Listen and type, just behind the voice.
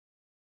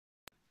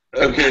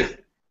Okay.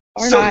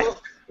 Or So,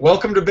 not.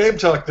 welcome to Babe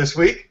Talk this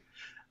week.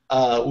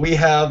 We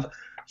have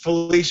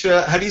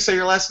Felicia. How do you say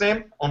your last name?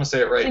 I want to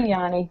say it right.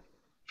 Vignani.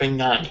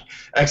 Vignani.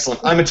 Excellent.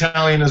 I'm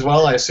Italian as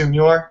well. I assume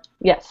you are?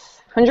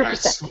 Yes,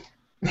 100%.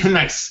 Nice.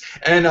 Nice.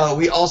 And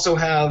we also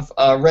have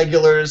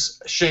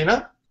regulars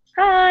Shayna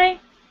Hi.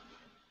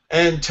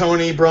 and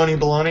Tony Brony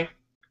Baloney.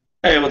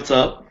 Hey, what's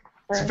up?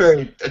 It's a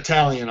very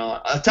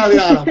Italiano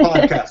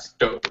podcast.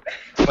 Dope.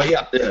 But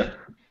yeah. Yeah.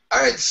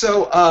 All right,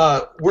 so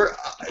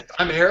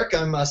I'm Eric.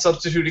 I'm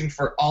substituting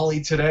for Ollie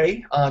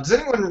today. Does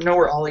anyone know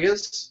where Ollie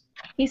is?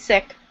 He's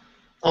sick.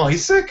 Oh,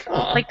 he's sick?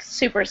 Aw. Like,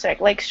 super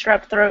sick. Like,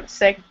 strep throat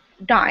sick,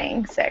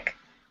 dying sick.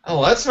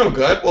 Oh, that's no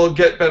good. Well,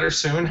 get better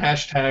soon.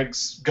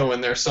 Hashtags go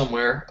in there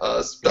somewhere.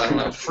 I don't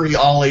know, free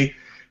Ollie.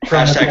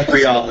 Hashtag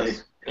free Ollie.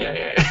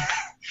 Yeah.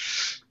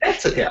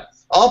 That's it, yeah.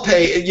 I'll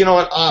pay, you know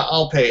what,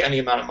 I'll pay any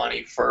amount of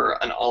money for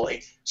an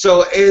Ollie.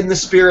 So in the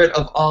spirit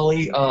of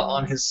Ollie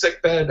on his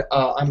sickbed,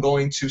 I'm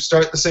going to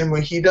start the same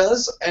way he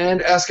does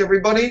and ask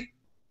everybody,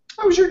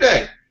 how was your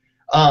day?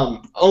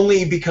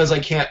 Only because I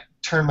can't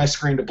turn my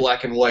screen to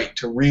black and white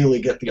to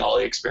really get the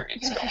Ollie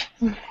experience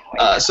going.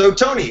 So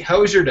Tony, how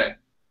was your day?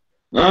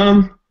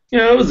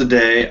 It was a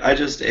day. I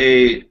just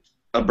ate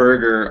a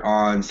burger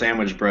on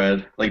sandwich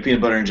bread, like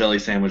peanut butter and jelly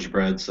sandwich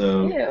bread,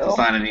 so Ew. it's a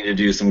sign I need to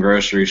do some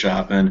grocery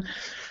shopping.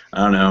 I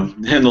don't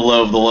know, in the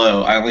low of the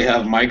low. I only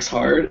have Mike's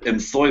Hard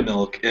and soy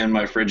milk in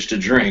my fridge to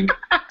drink,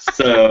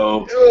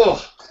 so Ugh.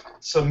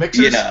 So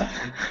mixers?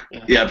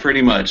 yeah,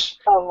 pretty much.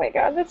 Oh my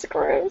god, that's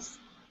gross.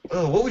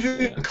 Ugh, what would you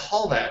even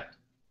call that?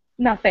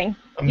 Nothing.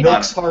 A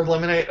Milk's Hard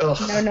Lemonade? Ugh.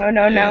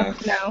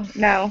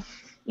 No.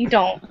 You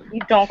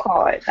don't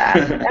call it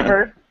that,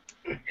 ever.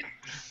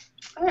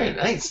 All right,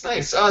 nice. So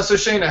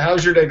Shayna,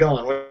 how's your day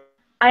going?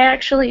 I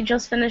actually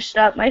just finished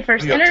up my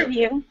first What are you up to?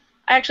 interview.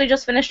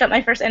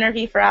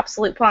 For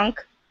Absolute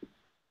Punk.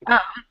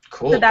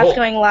 Cool. So that's cool.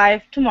 going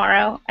live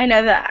tomorrow. I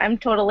know that I'm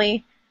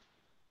totally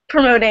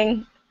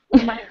promoting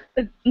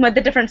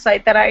the different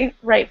site that I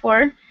write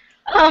for.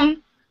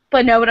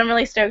 But I'm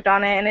really stoked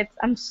on it, and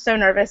I'm so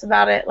nervous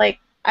about it. Like,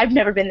 I've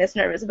never been this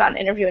nervous about an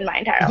interview in my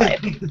entire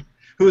life.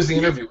 Who was the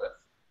interview with?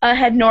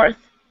 Head North.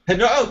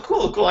 Oh,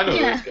 cool. I know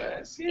Yeah. those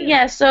guys.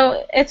 Yeah,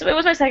 so it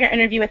was my second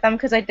interview with them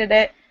because I did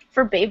it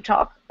for Babe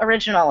Talk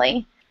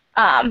originally.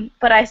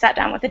 But I sat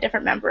down with a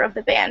different member of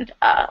the band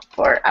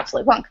for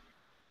Absolute Punk.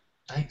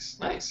 Nice.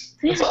 That's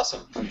Yeah.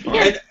 awesome.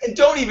 Yeah. And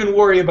don't even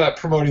worry about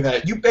promoting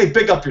that. Hey,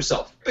 big up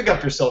yourself. Big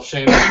up yourself,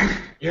 Shayna.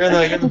 You're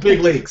in the big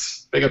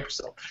leagues. Big up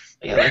yourself.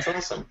 Yeah, that's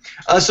awesome.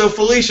 So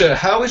Felicia,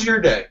 how was your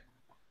day?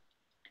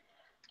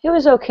 It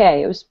was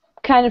okay. It was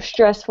kind of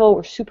stressful.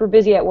 We're super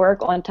busy at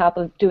work on top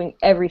of doing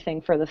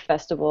everything for the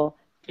festival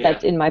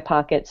that's in my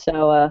pocket.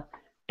 So,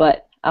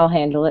 but I'll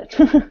handle it.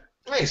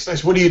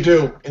 Nice. What do you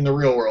do in the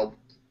real world?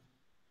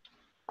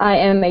 I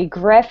am a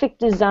graphic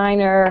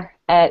designer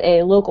at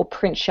a local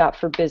print shop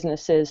for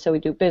businesses. So we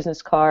do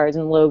business cards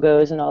and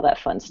logos and all that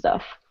fun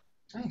stuff.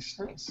 Nice.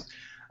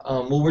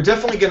 Well, we're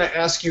definitely going to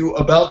ask you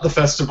about the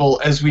festival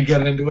as we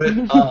get into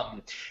it.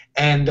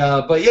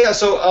 But yeah,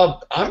 so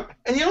and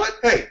you know what?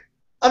 Hey,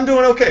 I'm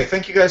doing okay.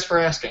 Thank you guys for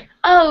asking.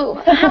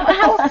 Oh,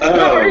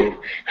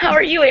 how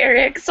are you,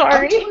 Eric?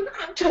 Sorry.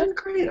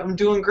 I'm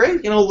doing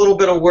great. A little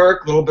bit of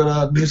work, a little bit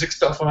of music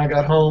stuff when I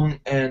got home,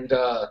 and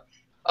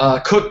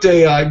cooked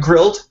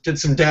grilled. Did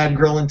some dad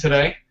grilling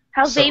today.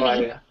 How's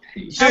baby?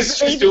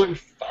 She's doing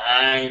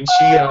fine.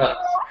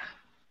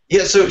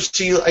 So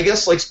she, I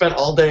guess, spent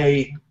all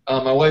day.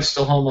 My wife's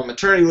still home on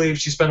maternity leave.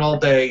 She spent all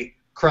day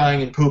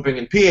crying and pooping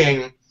and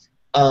peeing.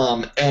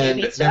 And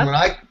then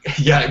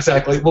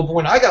exactly. Well,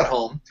 when I got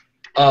home,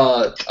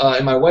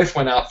 and my wife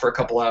went out for a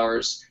couple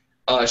hours,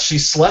 she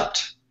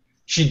slept.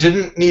 She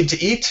didn't need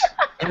to eat,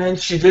 and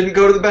she didn't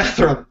go to the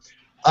bathroom.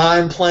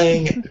 I'm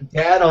playing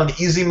Dad on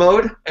easy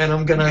mode, and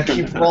I'm gonna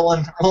keep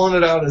rolling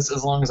it out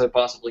as long as I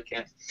possibly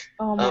can.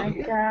 Oh my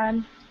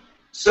god.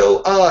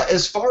 So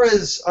as far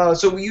as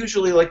so we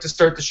usually like to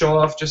start the show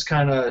off just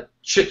kind of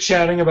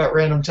chit-chatting about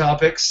random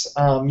topics,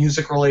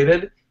 music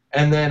related,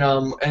 and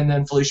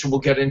then Felicia will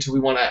get into. We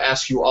want to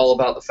ask you all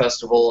about the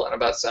festival and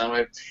about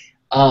Soundwave.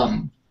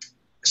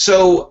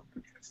 So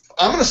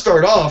I'm gonna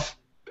start off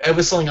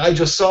with something I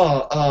just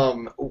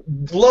saw.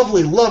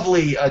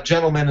 Lovely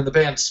gentleman in the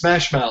band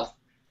Smash Mouth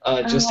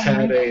just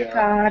had a.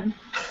 God.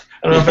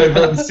 I don't know if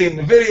everyone's seen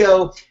the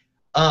video.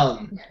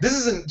 This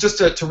isn't just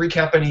to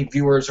recap any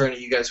viewers or any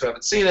of you guys who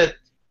haven't seen it.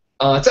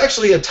 It's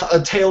actually a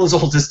tale as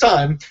old as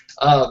time.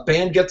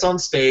 Band gets on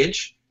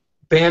stage,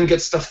 band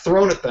gets stuff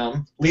thrown at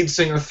them, lead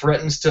singer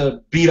threatens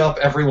to beat up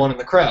everyone in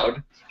the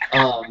crowd.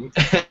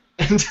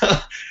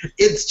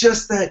 It's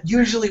just that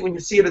usually when you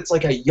see it, it's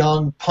like a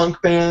young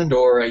punk band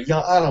or a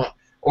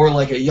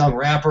young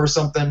rapper or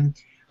something.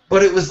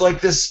 But it was like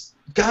this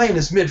guy in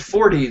his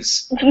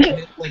mid-40s,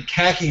 like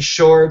khaki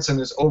shorts and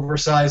this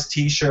oversized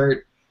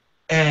T-shirt,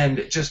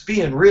 and just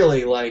being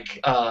really like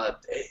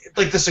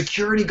the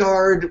security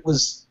guard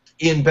was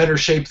in better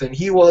shape than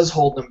he was,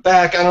 holding him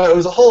back. I don't know, it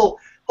was a whole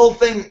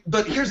thing.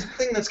 But here's the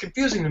thing that's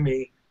confusing to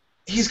me: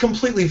 he's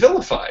completely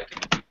vilified.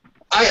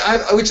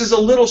 which is a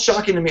little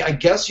shocking to me. I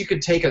guess you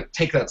could take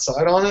that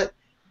side on it,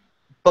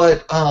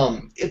 but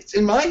it's,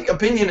 in my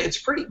opinion, it's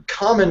pretty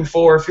common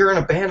for, if you're in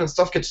a band and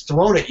stuff gets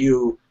thrown at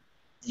you,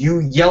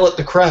 you yell at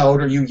the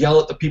crowd or you yell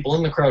at the people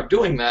in the crowd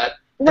doing that.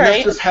 And Right.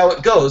 that's just how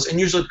it goes, and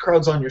usually the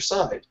crowd's on your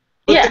side.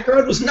 But Yeah. the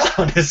crowd was not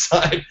on his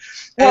side.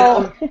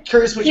 Well, and I'm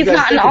curious what you He's guys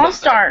not an think about that.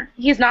 all-star.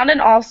 He's not an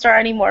all-star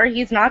anymore.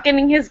 He's not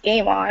getting his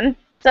game on.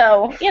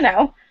 So, you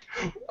know.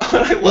 What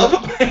I love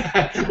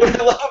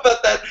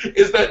about that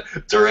is that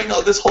during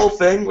this whole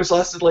thing, which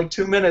lasted like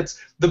 2 minutes,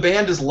 the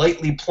band is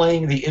lightly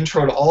playing the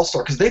intro to All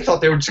Star because they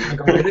thought they were just going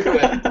to go right into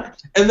it,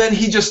 and then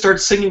he just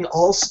starts singing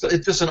All Star.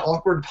 It's just an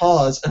awkward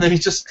pause, and then he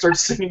just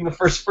starts singing the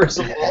first verse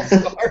of All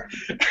Star.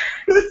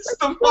 It's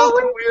the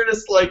most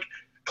weirdest like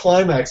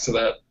climax to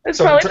that. It's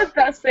So, probably the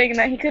best thing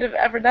that he could have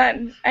ever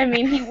done. I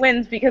mean, he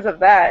wins because of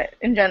that.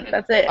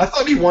 That's it. I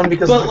thought he won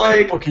because But, of the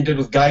like- book he did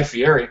with Guy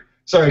Fieri.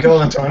 Sorry, go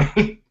on,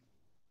 Tony.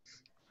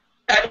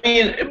 I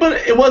mean, but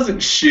it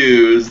wasn't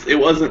shoes. It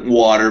wasn't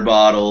water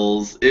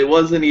bottles. It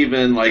wasn't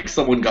even like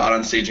someone got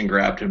on stage and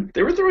grabbed him.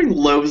 They were throwing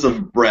loaves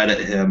of bread at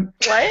him.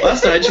 What?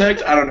 Last I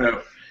checked, I don't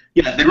know.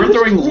 Yeah, they were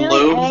throwing really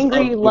loaves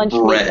angry of lunch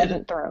meat bread.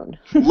 wasn't thrown.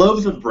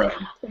 Loaves of bread.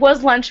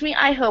 Was lunch meat?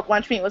 I hope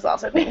lunch meat was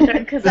also being thrown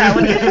because that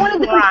would He just wanted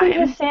to complete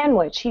rhyme. a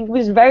sandwich. He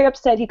was very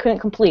upset he couldn't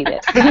complete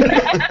it.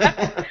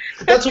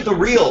 That's the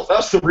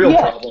real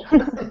Yeah.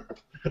 problem.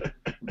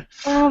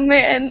 Oh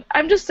man,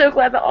 I'm just so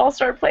glad the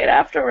All-Star played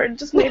afterward.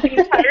 Just made the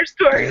entire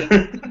story. It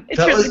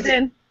That truly was-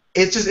 did.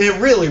 It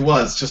really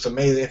was just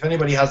amazing. If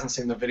anybody hasn't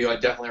seen the video, I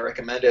definitely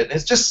recommend it.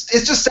 It's just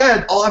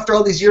sad. After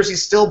all these years,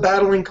 he's still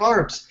battling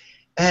carbs,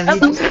 and he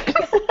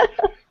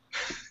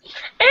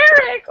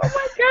Eric, oh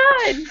my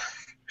god.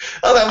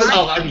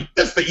 I mean,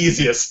 that's the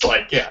easiest.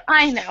 Like, yeah,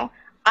 I know.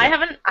 I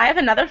have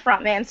another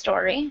frontman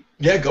story.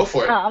 yeah, go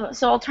for it.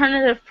 So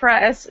Alternative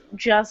Press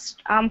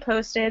just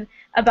posted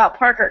about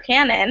Parker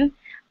Cannon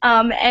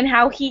and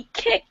how he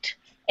kicked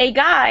a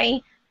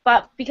guy,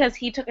 but because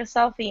he took a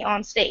selfie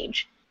on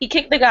stage. He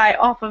kicked the guy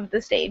off of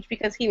the stage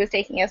because he was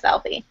taking a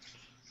selfie.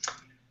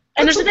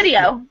 And That's there's a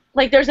video.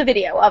 Like, there's a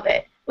video of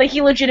it. Like,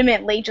 he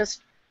legitimately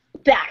just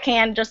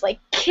backhand just, like,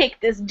 kicked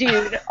this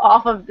dude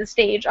off of the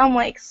stage. I'm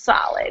like,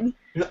 solid.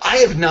 I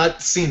have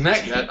not seen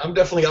that yet.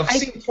 I've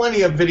seen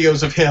plenty of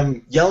videos of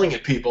him yelling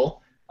at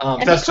people.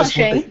 And That's just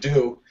what they pushing.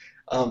 do.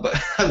 But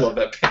I love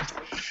that band.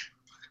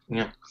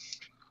 Yeah.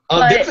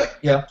 But-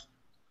 Yeah.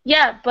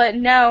 Yeah, but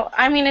no.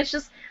 I mean, it's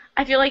just,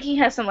 I feel like he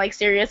has some, like,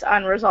 serious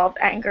unresolved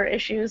anger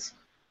issues.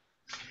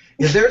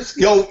 Yeah,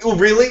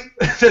 really?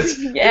 There's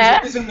Yeah.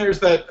 a reason there's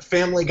that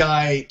Family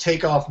Guy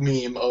takeoff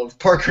meme of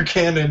Parker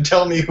Cannon,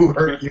 tell me who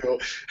hurt you.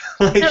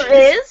 Like,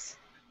 There is?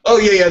 oh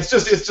yeah, it's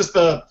just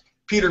the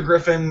Peter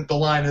Griffin. The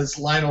line is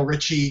Lionel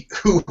Richie,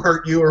 who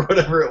hurt you, or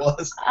whatever it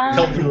was.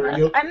 Tell me who hurt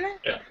you.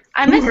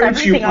 I Who miss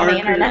hurt you, everything on the Parker?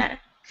 internet.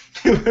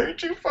 Who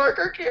hurt you,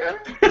 Parker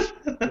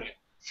Cannon?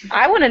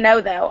 I want to know,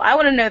 though. I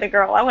want to know the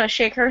girl. I want to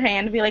shake her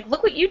hand and be like,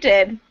 look what you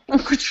did.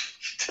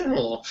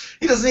 Oh,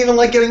 he doesn't even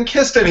like getting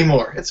kissed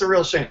anymore. It's a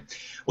real shame.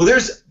 Well,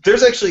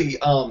 there's actually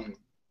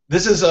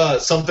this is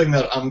something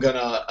that I'm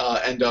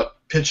gonna end up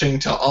pitching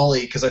to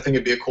Ollie because I think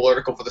it'd be a cool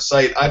article for the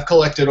site. I've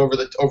collected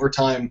over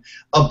time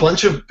a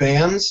bunch of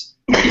bands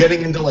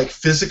getting into like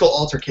physical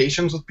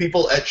altercations with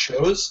people at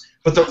shows,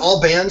 but they're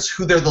all bands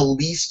who they're the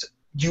least.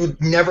 You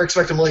would never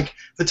expect them. Like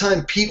the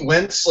time Pete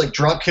Wentz like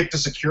drop kicked a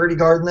security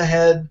guard in the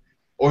head,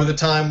 or the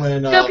time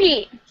when Go,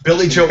 Pete.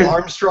 Billy Joe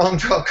Armstrong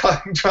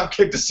drop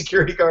kicked a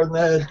security guard in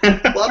the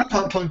head. A lot of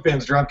pop punk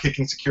bands drop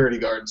kicking security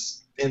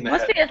guards in the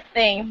Must head. be a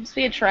thing. Must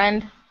be a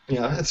trend.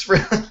 Yeah, it's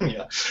really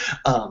yeah.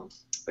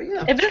 But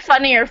yeah, It'd been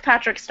funnier if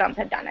Patrick Stump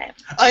had done it.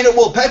 I know.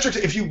 Well, Patrick,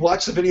 if you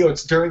watch the video,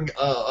 it's during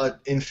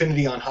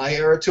Infinity on High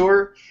era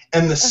tour,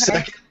 and the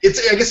second,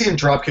 I guess he didn't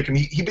drop kick him.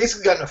 He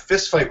basically got in a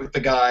fist fight with the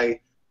guy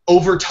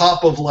over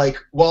top of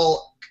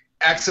while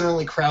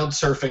accidentally crowd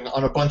surfing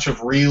on a bunch of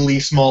really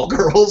small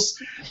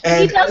girls.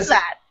 And He does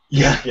that.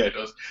 Yeah, it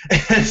does.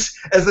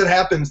 As that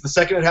happens, the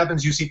second it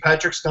happens, you see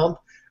Patrick Stump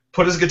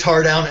put his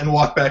guitar down and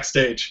walk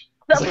backstage.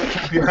 It's like, I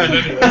can't be around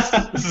any of this.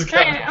 This is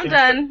Okay, kind of I'm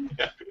done.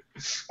 Yeah.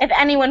 If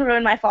anyone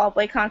ruined my Fall Out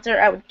Boy concert,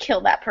 I would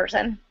kill that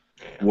person.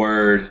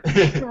 Word.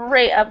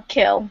 Straight up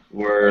kill.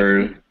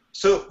 Word.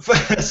 So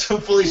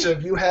Felicia,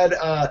 have you had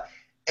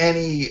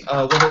any,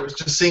 whether it was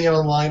just seeing it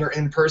online or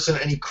in person,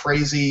 any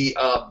crazy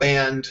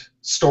band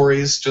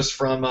stories just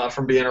from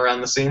being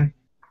around the scene?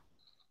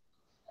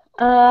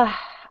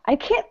 I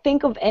can't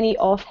think of any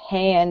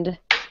offhand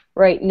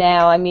right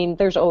now. I mean,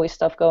 there's always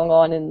stuff going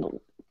on in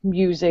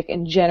music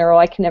in general.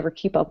 I can never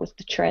keep up with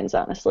the trends,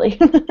 honestly.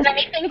 Did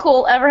anything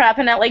cool ever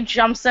happen at like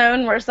Jump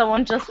Zone where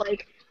someone just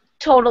like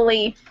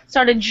totally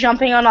started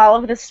jumping on all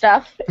of this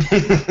stuff?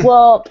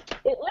 Well,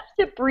 It Lives,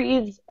 It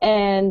Breathes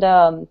and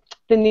the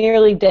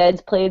Nearly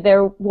Deads played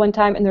there one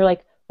time, and they're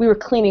like, we were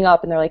cleaning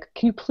up, and they're like,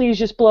 can you please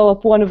just blow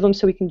up one of them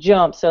so we can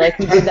jump? So like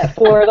we did that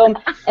for them,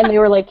 and they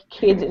were like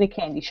kids in a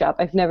candy shop.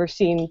 I've never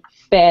seen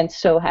bands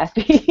so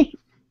happy.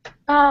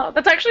 Oh,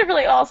 that's actually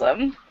really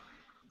awesome.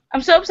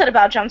 I'm so upset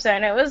about Jump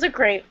Zone. It was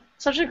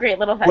such a great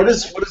little What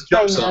festival. is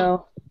Jump I Zone?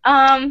 know.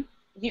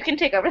 You can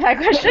take over that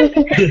question.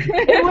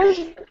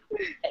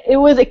 It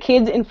was a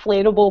kids'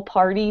 inflatable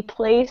party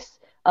place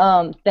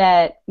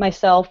that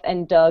myself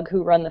and Doug,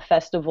 who run the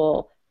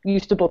festival,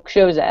 used to book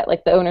shows at.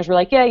 Like, the owners were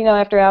like, yeah,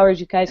 after hours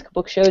you guys could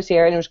book shows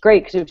here, and it was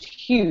great because it was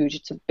huge.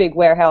 It's a big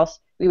warehouse.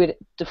 We would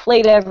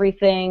deflate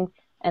everything,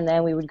 and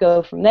then we would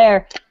go from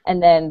there,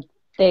 and then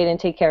they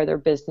didn't take care of their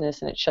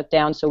business, and it shut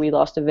down, so we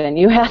lost a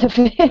venue out of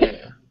it.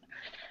 Yeah.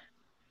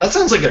 That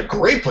sounds like a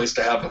great place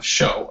to have a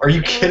show. Are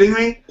you kidding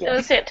me? It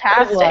was It was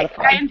a lot of fantastic.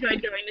 fun. I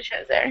enjoyed going to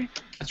shows there.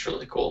 That's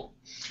really cool.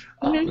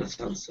 Mhm. That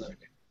sounds sick.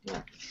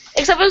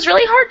 Except it was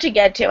really hard to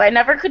get to. I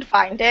never could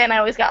find it, and I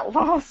always got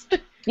lost.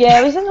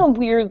 Yeah, it was in a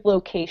weird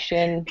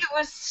location. It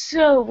was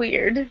so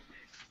weird.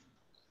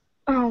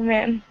 Oh,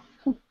 man.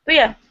 But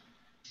yeah.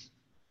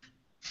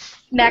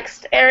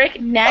 Next, Eric.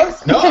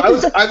 Next. No, I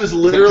was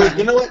literally.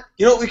 You know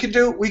what we could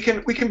do? We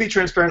can be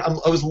transparent.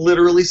 I was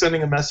literally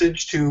sending a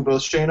message to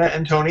both Shayna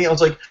and Tony. I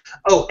was like,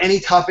 oh, any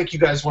topic you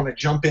guys want to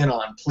jump in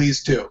on,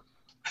 please do.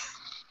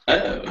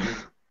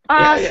 Oh.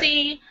 Yeah.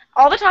 See,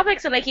 all the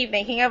topics that I keep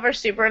thinking of are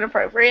super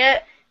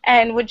inappropriate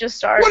and would just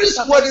start. What is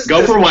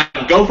Go this? for one.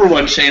 Go for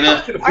one,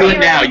 Shayna. Do Are you it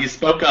now. ready? You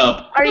spoke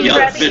up. Are you Yep,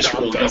 ready? bitch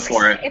will go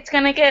for it. It's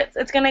gonna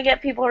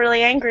get people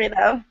really angry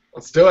though.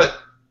 Let's do it.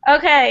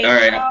 Okay. All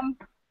right.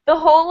 The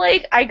whole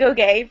like I go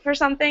gay for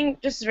something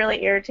just is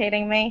really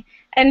irritating me.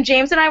 And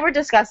James and I were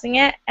discussing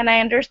it, and I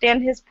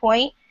understand his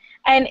point,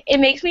 and it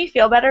makes me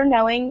feel better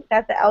knowing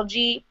that the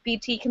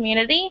LGBT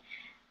community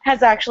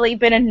has actually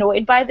been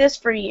annoyed by this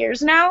for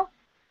years now,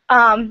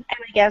 and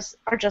I guess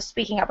are just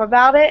speaking up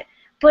about it.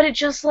 But it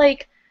just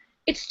like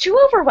it's too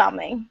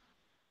overwhelming.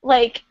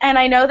 Like, and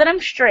I know that I'm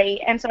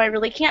straight, and so I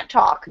really can't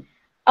talk.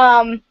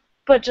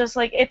 But just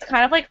like it's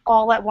kind of like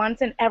all at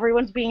once, and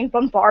everyone's being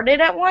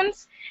bombarded at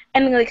once,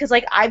 and like because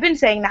like I've been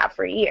saying that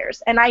for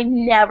years, and I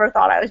never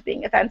thought I was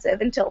being offensive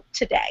until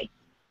today.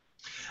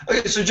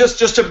 Okay, so just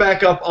to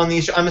back up on the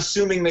issue, I'm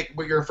assuming that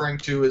what you're referring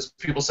to is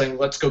people saying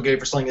 "Let's go gay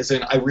for slang," as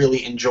in I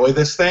really enjoy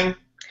this thing.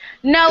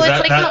 No, Is it's that-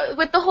 like that-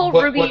 with the whole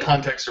What Ruby,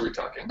 context are we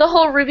talking? the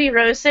whole Ruby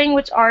Rose thing,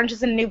 which Orange is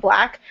the New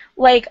Black.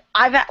 Like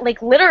I've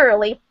like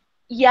literally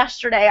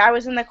yesterday, I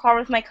was in the car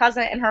with my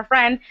cousin and her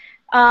friend.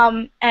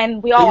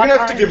 And we all You're gonna have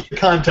watched to give the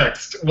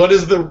context. What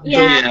is the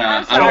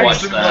Yeah, I don't I'm watch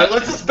sorry. that.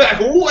 Let's just back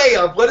way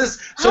up. What is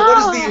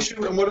Oh. the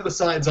issue and what are the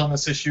sides on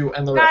this issue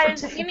and the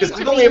Guys, reference? you need Because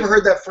to I've only be- ever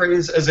heard that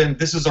phrase as in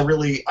this is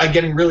I'm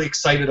getting really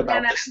excited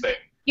about No. this thing.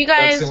 You That's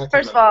guys, the only thing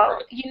first of that I've all,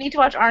 heard. you need to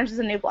watch Orange is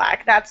the New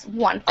Black. That's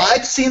one thing.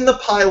 I've seen the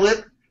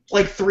pilot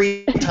like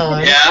 3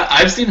 times. Yeah,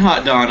 I've seen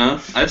Hot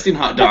Donna.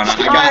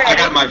 I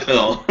got my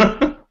fill.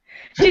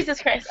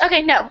 Jesus Christ.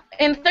 Okay, no.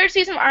 In the third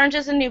season of Orange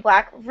is the New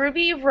Black,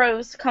 Ruby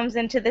Rose comes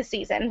into this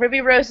season.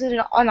 Ruby Rose is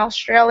an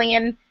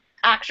Australian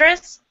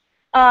actress,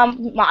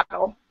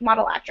 model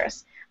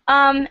actress.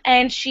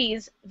 And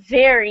she's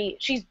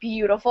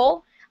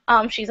beautiful.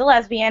 She's a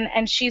lesbian,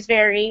 and she's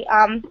very,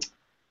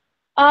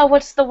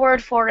 what's the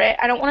word for it?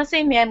 I don't want to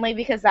say manly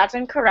because that's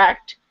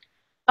incorrect.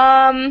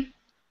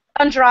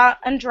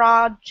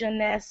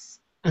 Androgynous.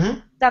 Mhm.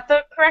 Is that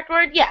the correct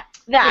word? Yeah,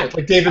 Yeah, that.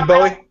 like David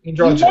Bowie. You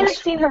might have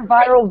seen her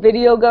viral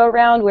video go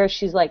around where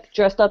she's like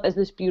dressed up as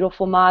this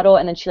beautiful model,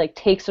 and then she like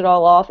takes it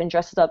all off and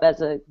dresses up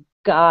as a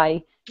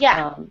guy.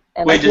 Yeah.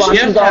 And Wait, like does she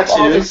washes have off all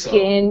the tattoos?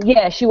 skin.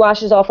 Yeah, she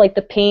washes off like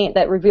the paint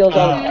that reveals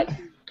all the tattoos.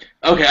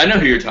 Okay, I know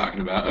who you're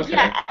talking about. Okay.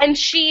 Yeah, and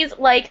she's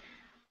like,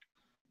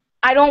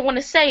 I don't want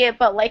to say it,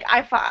 but like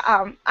I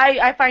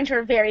find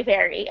her very,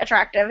 very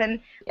attractive, and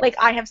like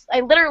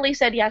I literally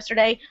said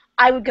yesterday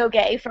I would go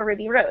gay for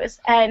Ruby Rose,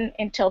 and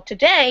until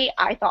today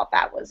I thought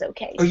that was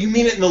okay. Oh, you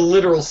mean it in the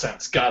literal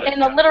sense. Got it. In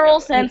the literal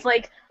sense,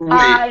 like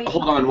Wait,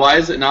 hold on. Why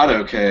is it not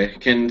okay?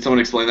 Can someone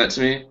explain that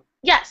to me?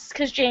 yes,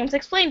 because James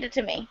explained it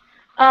to me.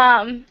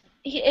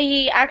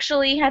 He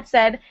actually had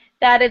said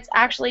that it's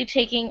actually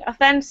taking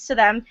offense to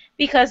them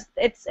because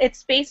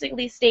it's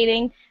basically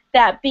stating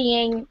that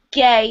being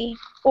gay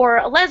or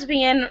a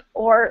lesbian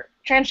or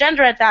transgender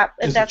at that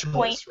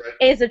point right?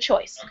 is a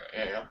choice.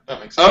 Okay, yeah,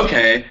 that makes sense.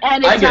 Okay,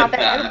 And I it's get not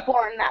that you're that.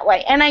 born that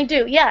way. And I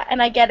do, yeah, and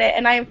I get it,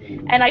 and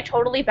I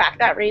totally back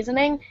that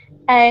reasoning,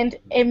 and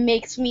it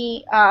makes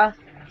me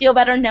feel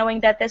better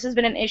knowing that this has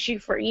been an issue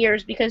for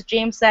years because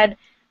James said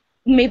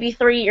maybe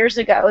 3 years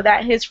ago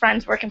that his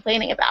friends were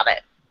complaining about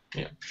it.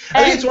 Yeah.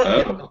 I think it's one.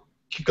 Oh.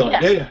 Keep going.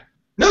 Yeah. Yeah.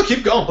 No,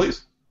 keep going,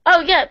 please.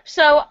 Oh yeah,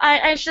 so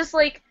it's just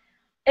like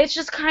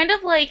it's kind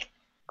of like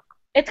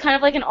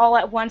an all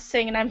at once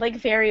thing, and I'm like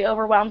very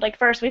overwhelmed. Like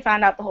first we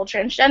found out the whole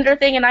transgender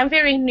thing, and I'm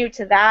very new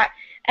to that,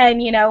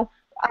 and you know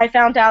I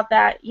found out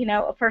that you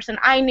know a person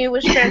I knew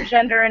was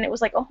transgender, and it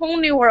was like a whole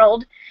new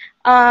world.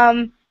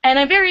 And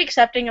I'm very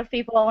accepting of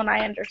people, and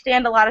I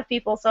understand a lot of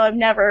people, so I've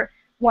never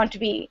want to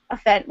be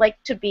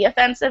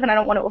offensive, and I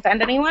don't want to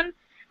offend anyone.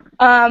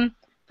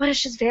 But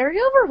it's just very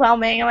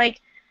overwhelming. Like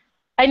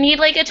I need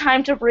like a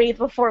time to breathe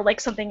before like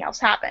something else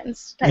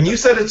happens. When you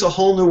said it's a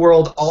whole new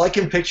world, all I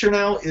can picture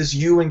now is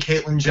you and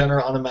Caitlyn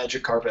Jenner on a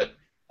magic carpet.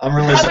 I'm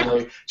really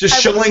sorry.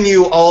 Just showing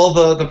you all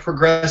the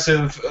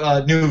progressive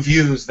new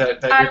views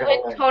that you're I going to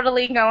would like.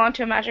 totally go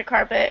onto a magic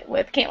carpet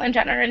with Caitlyn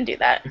Jenner and do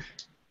that.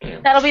 Yeah.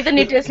 That'll be the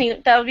new Disney.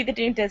 That'll be the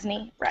new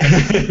Disney,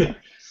 right?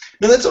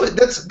 No,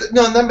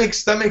 that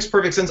makes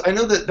perfect sense. I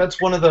know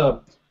that's one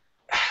of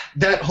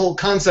that whole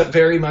concept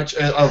very much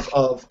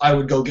of I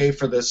would go gay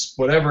for this,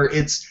 whatever.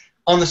 It's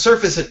on the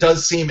surface it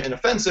does seem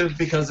inoffensive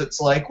because it's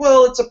like,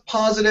 well, it's a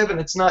positive and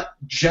it's not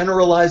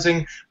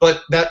generalizing,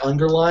 but that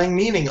underlying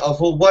meaning of,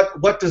 well,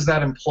 what does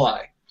that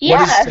imply?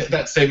 Yes. What does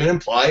that statement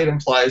imply? It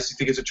implies you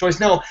think it's a choice.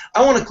 Now,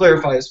 I want to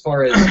clarify as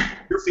far as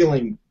you're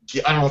feeling.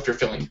 I don't know if you're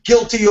feeling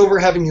guilty over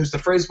having used the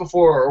phrase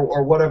before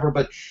or whatever,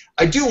 but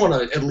I do want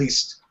to at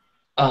least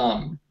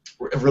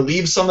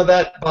relieve some of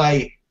that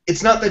by,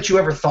 it's not that you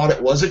ever thought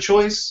it was a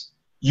choice.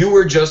 You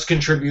were just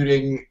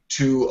contributing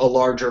to a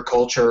larger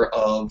culture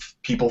of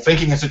people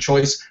thinking it's a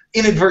choice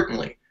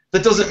inadvertently.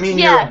 That doesn't mean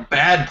you're a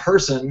bad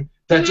person.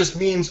 That just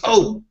means,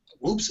 oh,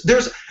 oops.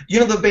 There's,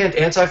 the band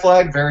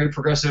Anti-Flag, very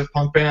progressive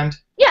punk band.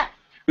 Yeah.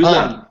 Who's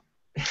that?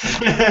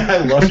 I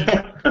love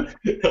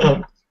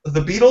you. The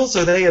Beatles,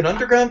 are they an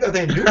underground? Are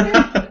they a new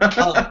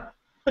band?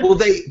 Well,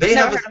 they Never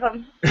have heard of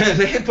them.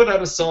 they had put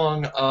out a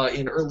song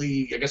in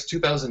early, I guess,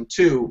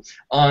 2002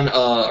 on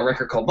a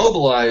record called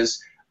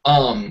Mobilize,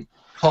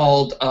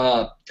 called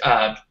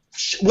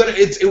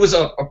it was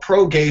a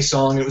pro-gay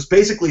song. It was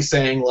basically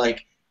saying,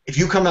 like, if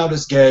you come out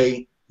as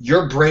gay,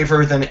 you're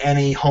braver than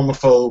any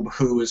homophobe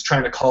who is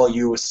trying to call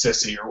you a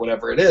sissy or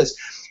whatever it is.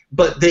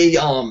 But they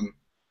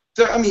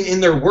in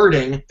their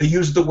wording, they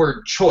used the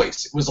word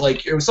choice. It was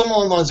something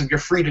along the lines of you're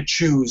free to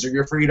choose or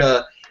you're free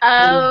to.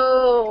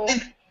 Oh.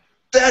 And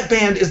that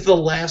band is the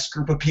last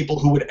group of people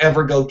who would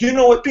ever go, you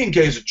know what, being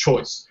gay is a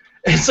choice.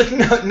 And it's like,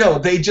 no,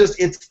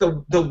 it's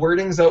the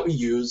wordings that we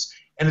use,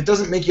 and it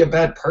doesn't make you a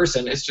bad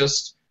person. It's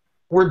just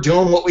we're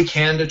doing what we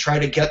can to try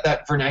to get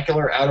that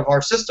vernacular out of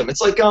our system.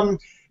 It's like,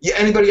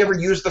 anybody ever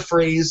use the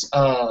phrase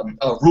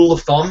rule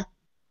of thumb?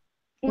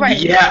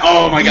 Right. Yeah.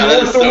 Oh my God,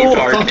 that is so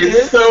dark.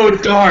 It's so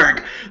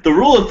dark. The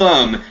rule of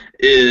thumb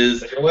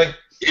is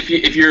if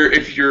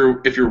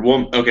you're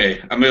woman.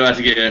 Okay, I'm about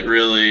to get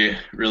really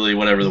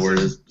whatever the word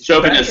is,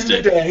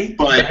 chauvinistic.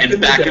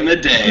 Back in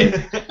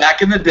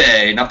the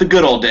day, not the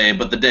good old day,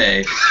 but the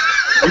day,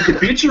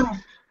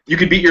 you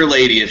could beat your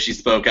lady if she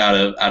spoke out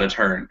of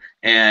turn,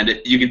 and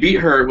you could beat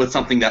her with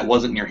something that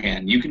wasn't in your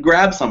hand. You could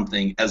grab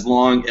something as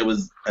long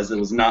as it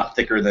was not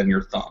thicker than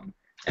your thumb.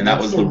 And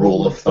that was the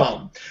rule of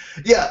thumb.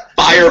 Yeah.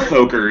 Fire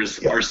pokers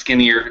are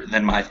skinnier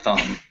than my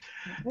thumb.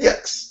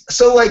 Yes.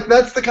 So,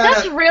 that's the kind of...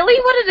 That's really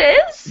what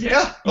it is?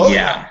 Yeah. Oh,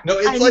 yeah. No,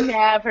 it's I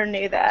never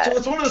knew that. So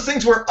it's one of those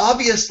things where,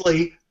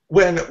 obviously,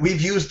 when we've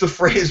used the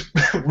phrase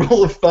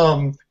rule of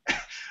thumb,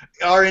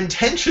 our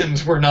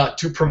intentions were not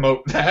to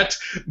promote that,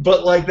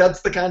 but,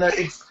 that's the kind of...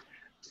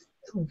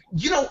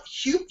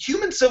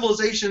 human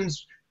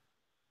civilization's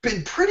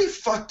been pretty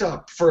fucked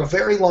up for a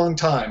very long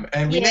time,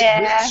 and we make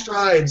great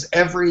strides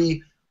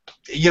every...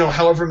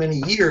 however many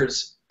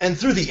years, and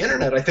through the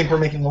internet, I think we're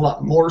making a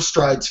lot more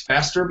strides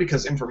faster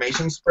because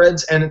information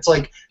spreads, and it's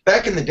like,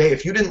 back in the day,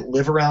 if you didn't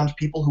live around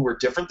people who were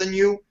different than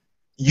you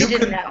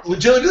could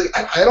legitimately,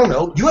 I don't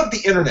know, you have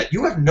the internet,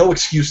 you have no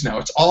excuse now,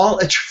 it's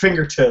all at your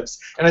fingertips,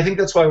 and I think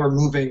that's why we're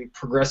moving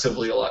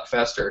progressively a lot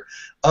faster.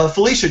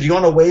 Felicia, do you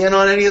want to weigh in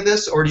on any of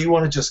this, or do you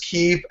want to just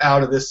keep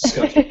out of this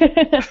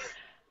discussion?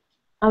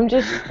 I'm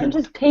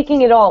just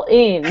taking it all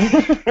in.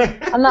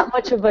 I'm not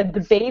much of a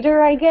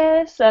debater, I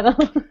guess. I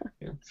don't.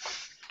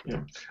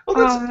 Yeah.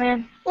 Well,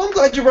 man. Well, I'm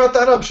glad you brought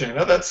that up,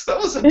 Shanna. That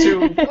wasn't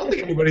too. I don't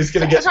think anybody's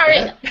gonna get. Sorry,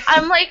 that.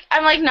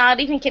 I'm not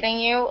even kidding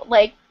you.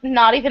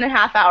 Not even a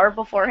half hour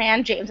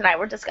beforehand, James and I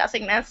were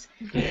discussing this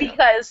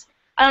because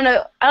I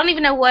don't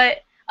even know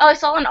what. Oh, I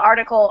saw an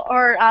article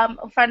or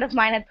a friend of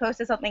mine had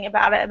posted something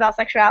about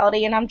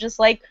sexuality, and I'm just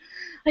like,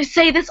 I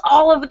say this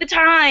all of the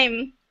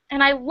time,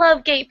 and I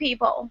love gay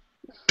people.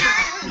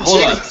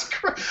 Hold on.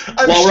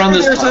 I'm While sure we're on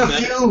this there's topic,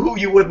 a few who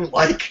you wouldn't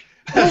like.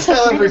 That's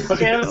how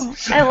everybody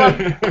is.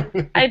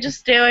 I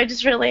just do.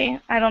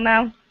 I don't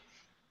know.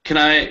 Can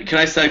I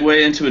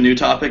segue into a new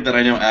topic that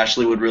I know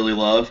Ashley would really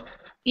love?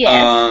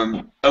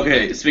 Yes.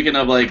 Okay, speaking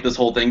of this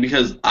whole thing,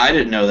 because I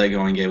didn't know that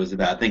going gay was a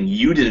bad thing.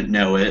 You didn't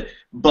know it,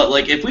 but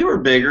if we were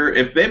bigger,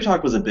 if Babe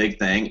Talk was a big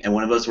thing, and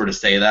one of us were to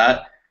say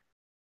that,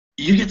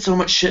 you get so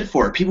much shit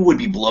for it. People would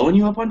be blowing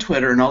you up on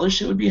Twitter, and all this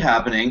shit would be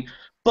happening.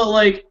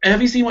 But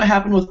have you seen what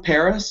happened with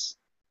Paris?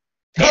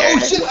 Oh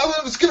shit!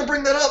 I was gonna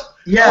bring that up.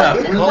 Yeah.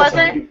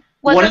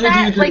 Wasn't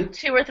that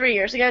 2 or 3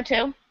 years ago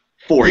too?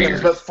 4 Yeah,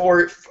 years. but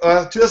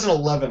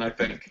 2011, I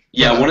think.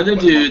 Yeah, one of the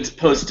dudes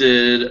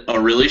posted a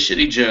really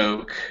shitty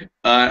joke.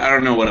 I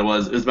don't know what it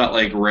was. It was about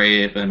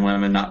rape and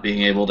women not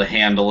being able to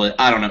handle it.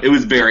 I don't know. It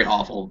was very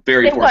awful.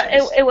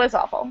 It was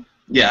awful.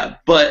 Yeah,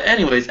 but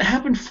anyways, it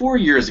happened 4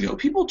 years ago.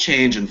 People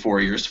change in 4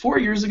 years. 4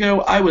 years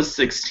ago, I was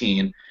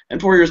 16,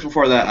 and 4 years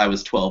before that, I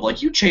was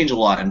 12. You change a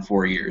lot in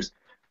 4 years.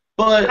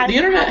 But the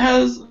internet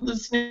has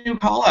this new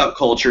call-out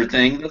culture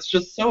thing that's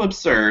just so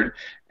absurd.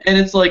 And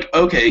it's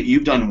okay,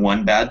 you've done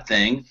one bad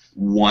thing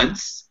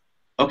once.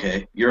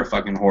 okay, you're a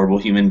fucking horrible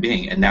human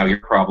being, and now you're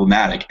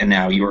problematic, and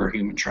now you're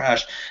human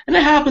trash. And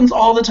it happens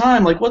all the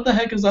time. Like, what the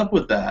heck is up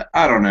with that?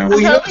 I don't know. Well,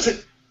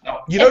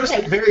 you notice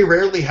it very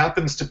rarely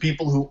happens to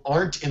people who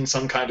aren't in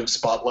some kind of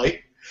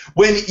spotlight.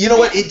 When, you know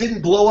what, it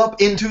didn't blow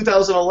up in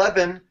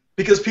 2011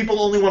 because people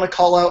only want to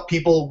call out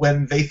people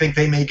when they think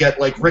they may get,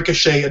 like,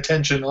 ricochet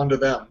attention onto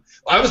them.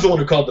 I was the one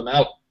who called them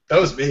out. That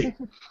was me.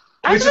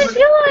 That's what I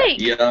feel like.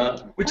 Yeah.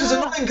 Which is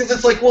annoying because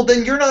it's like, well,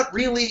 then you're not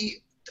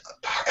really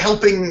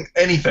helping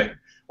anything.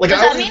 Like, Does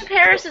that mean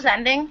Paris is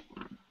ending?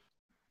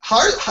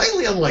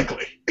 Highly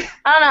unlikely.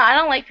 I don't know. I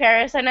don't like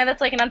Paris. I know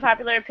that's like an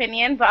unpopular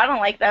opinion, but I don't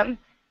like them.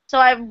 So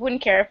I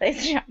wouldn't care if they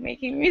stop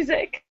making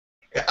music.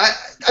 I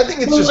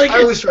think it's just, like,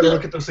 I always try to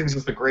look at those things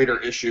as the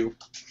greater issue.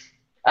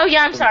 Oh,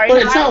 yeah, I'm sorry.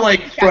 But it's not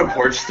like front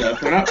porch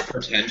stuff. They're not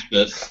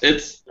pretentious.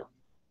 It's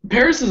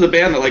Paris is a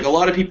band that, like, a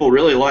lot of people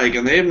really like,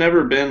 and they've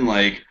never been,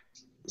 like,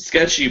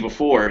 sketchy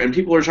before, and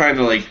people are trying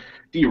to, like,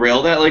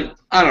 derail that. Like,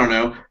 I don't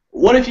know.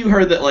 What if you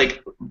heard that,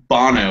 like,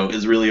 Bono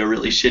is really a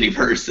really shitty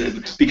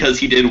person because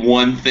he did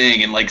one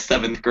thing in, like,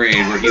 7th grade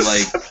where he,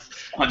 like,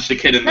 punched a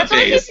kid in the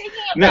face?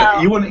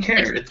 No, you wouldn't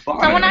care. It's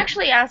Bono. Someone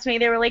actually asked me,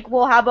 they were like,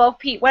 well, how about if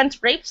Pete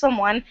Wentz raped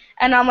someone?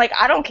 And I'm like,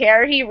 I don't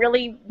care. He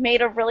really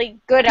made a really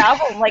good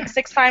album, like,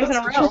 6 times in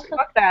a row.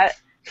 Fuck that.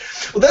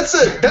 Well, that's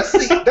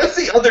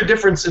the other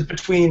difference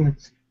between,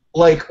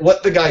 like,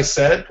 what the guy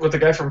said, what the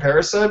guy from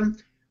Paris said,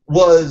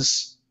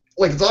 was,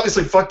 like, it's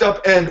obviously fucked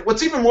up, and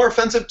what's even more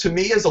offensive to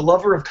me as a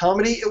lover of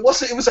comedy, it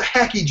was a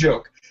hacky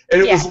joke,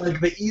 and it was, like,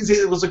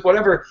 it was, like,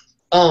 whatever,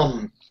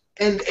 and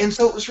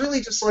so it was really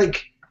just,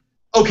 like,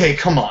 okay,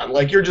 come on,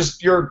 like,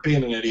 you're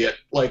being an idiot,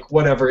 like,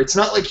 whatever. It's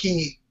not like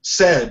he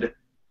said,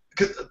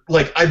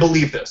 like, I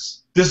believe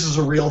this is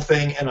a real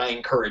thing, and I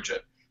encourage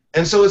it.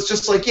 And so it's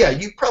just like, yeah,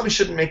 you probably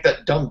shouldn't make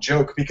that dumb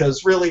joke,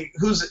 because really,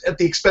 who's at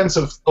the expense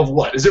of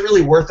what? Is it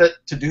really worth it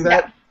to do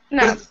that? No.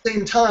 But at the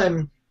same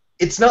time,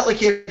 it's not like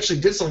he actually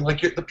did something.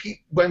 Like the Pete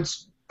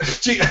Wentz,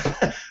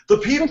 the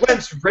Pete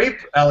Wentz rape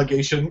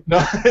allegation,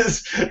 not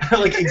his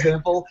like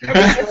example.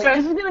 This is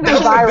gonna go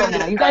viral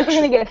now. You guys are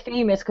gonna get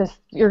famous because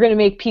you're gonna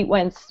make Pete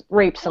Wentz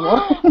rape someone.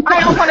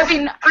 I don't want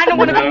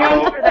to be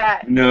known for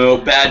that. No,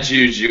 bad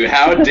juju.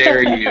 How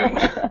dare you?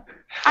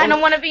 I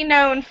don't want to be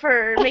known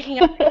for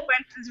making a Pete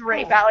Wentz's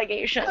rape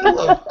allegation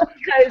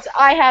because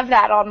I have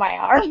that on my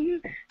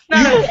arm.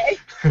 Not okay.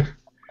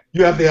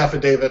 You have the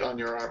affidavit on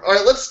your arm. All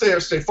right, let's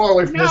stay far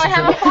away from this. No, I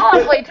have a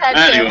Follow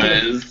tattoo.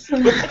 Anyways.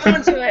 The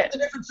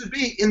difference would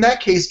be, in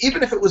that case,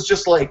 even if it was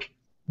just like,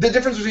 the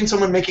difference between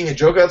someone making a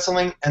joke about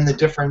something and the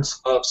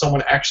difference of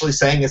someone actually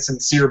saying a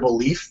sincere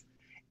belief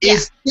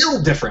is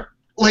still different.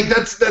 Like,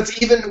 that's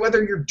even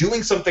whether you're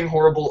doing something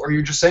horrible or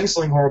you're just saying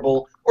something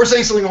horrible or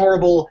saying something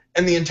horrible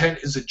and the intent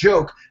is a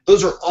joke,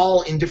 those are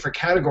all in different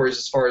categories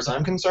as far as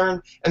I'm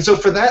concerned. And so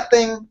for that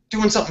thing,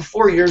 doing something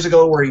 4 years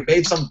ago where he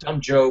made some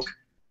dumb joke,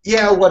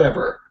 yeah,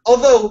 whatever.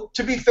 Although,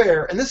 to be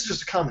fair, and this is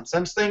just a common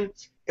sense thing,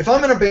 if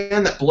I'm in a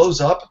band that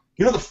blows up,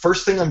 you know the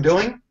first thing I'm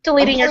doing?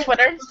 Deleting your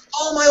Twitter?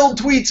 All my old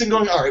tweets and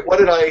going, all right, what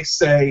did I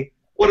say?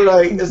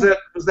 Was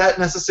that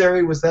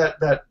necessary? Was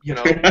that, you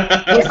know?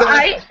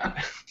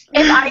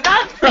 If I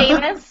got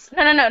famous,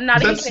 no,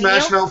 not even that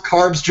Smash Mouth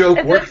Carbs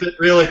joke worth it,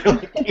 really?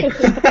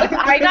 If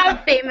I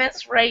got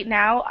famous right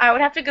now, I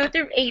would have to go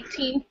through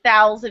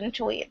 18,000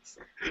 tweets.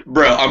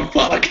 Bro, I'm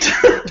fucked.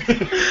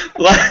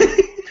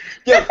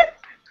 Yeah.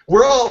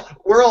 We're all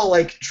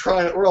like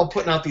we're all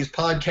putting out these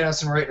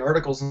podcasts and writing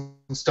articles and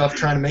stuff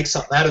trying to make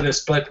something out of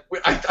this, but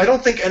I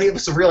don't think any of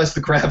us have realized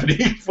the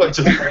gravity of what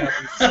just happened.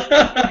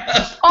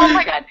 Oh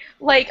my god.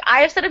 Like, I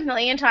have said a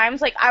million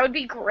times, like, I would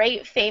be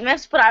great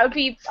famous, but I would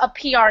be a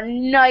PR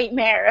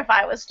nightmare if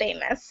I was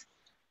famous.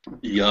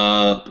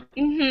 Yup.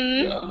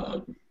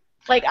 Yup.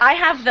 Like, I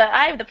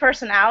have the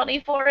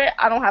personality for it,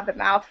 I don't have the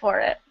mouth for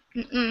it.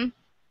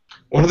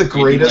 One of the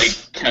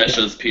greatest... Like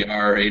Kesha's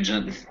PR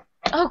agent.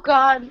 Oh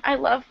god, I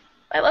love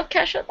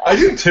Kesha though. I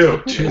do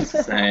too.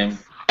 Same.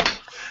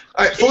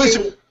 Alright,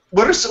 Felicia,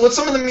 what's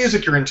some of the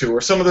music you're into,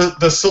 or some of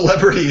the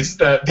celebrities,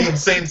 the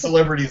insane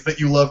celebrities that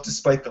you love to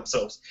spite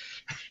themselves?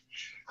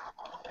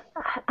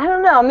 I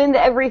don't know. I'm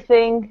into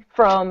everything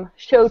from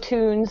show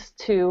tunes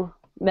to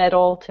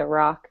metal to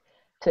rock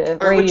to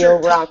radio,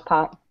 rock,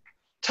 pop.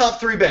 Top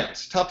three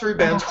bands,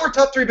 or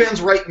top three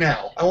bands right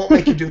now. I won't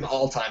make you do the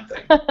all-time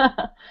thing.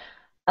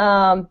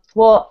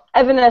 Well,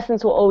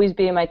 Evanescence will always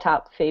be my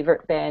top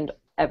favorite band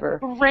ever.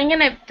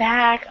 Bringing it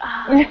back.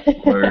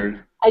 Oh.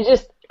 Word.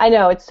 I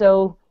know, it's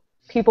so,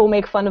 people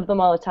make fun of them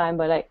all the time,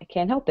 but I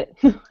can't help it.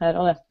 I don't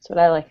know, that's what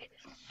I like.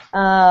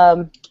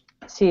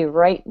 Let's see,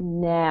 right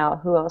now,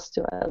 who else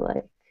do I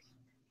like?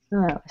 I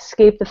don't know,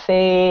 Escape the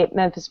Fate,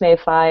 Memphis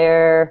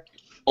Mayfire.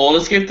 Old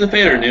Escape the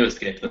Fate or new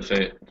Escape the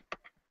Fate?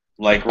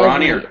 Like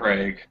Ronnie or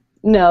Craig?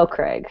 No,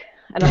 Craig.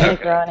 I don't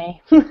like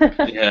Ronnie.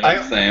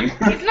 Yeah, same.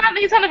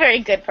 He's not a very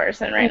good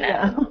person right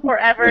now, or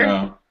ever.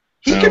 No.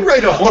 He can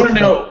write a hook.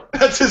 No.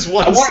 That's his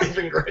one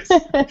saving grace.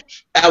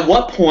 At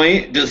what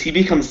point does he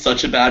become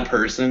such a bad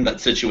person that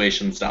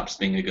Situation stops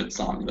being a good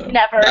song, though?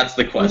 Never. That's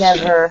the question.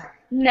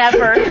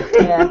 Never.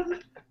 Yeah.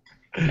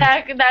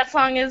 That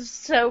song is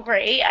so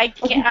great. I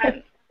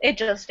can't. It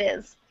just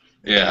is.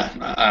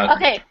 Yeah.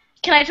 Okay,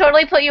 can I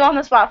totally put you on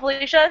the spot,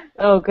 Felicia?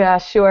 Oh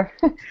gosh, sure.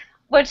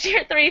 What's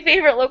your 3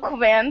 favorite local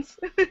bands?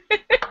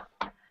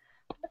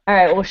 All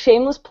right. Well,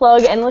 shameless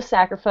plug, Endless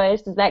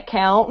Sacrifice. Does that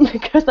count?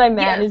 Because I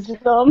manage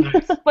them.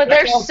 But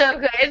they're so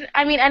good.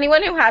 I mean,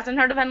 anyone who hasn't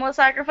heard of Endless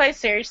Sacrifice,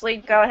 seriously,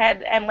 go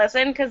ahead and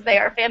listen because they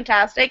are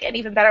fantastic and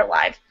even better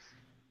live.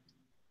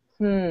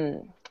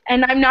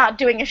 And I'm not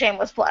doing a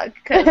shameless plug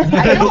because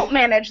I don't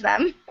manage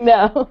them.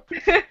 No.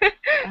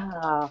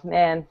 Oh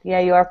man, yeah,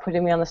 you are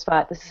putting me on the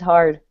spot. This is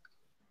hard.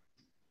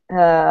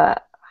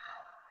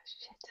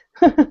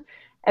 Shit.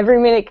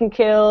 Every Minute Can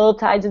Kill,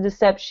 Tides of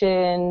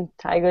Deception,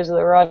 Tigers of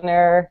the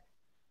Runner.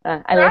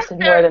 I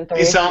listened more than 3.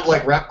 These sound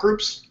like rap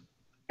groups?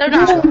 They're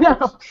not.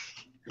 No.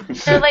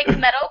 They're like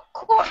metal.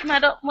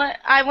 What?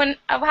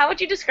 How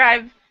would you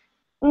describe?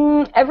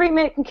 Every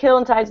Minute Can Kill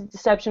and Tides of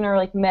Deception are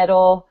like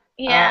metal.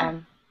 Yeah.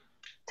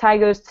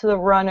 Tigers to the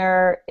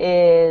Runner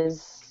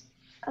is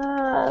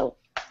like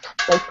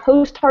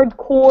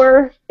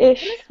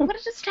post-hardcore-ish. What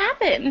just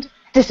happened?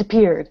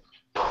 Disappeared.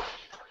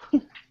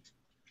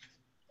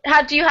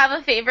 Do you have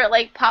a favorite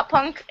like pop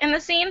punk in the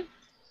scene?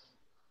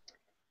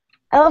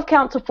 I love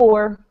Count to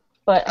 4,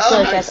 but I feel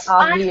like that's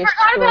obvious.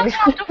 I forgot about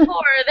Count to 4.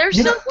 They're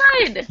so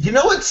good. You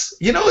know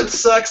what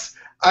sucks?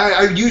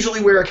 I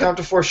usually wear a Count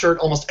to 4 shirt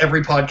almost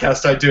every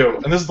podcast I do,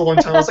 and this is the one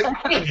time I was like,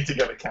 I need to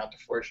get a Count to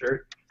 4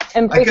 shirt.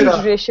 And breaking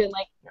tradition,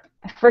 like,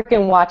 I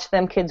freaking watch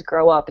them kids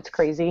grow up. It's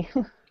crazy.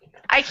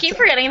 I keep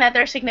forgetting that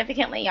they're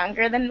significantly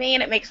younger than me,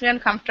 and it makes me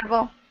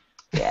uncomfortable.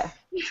 Yeah.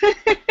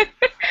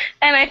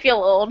 And I feel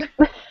old.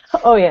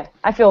 Oh, yeah.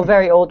 I feel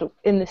very old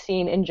in the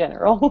scene in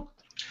general.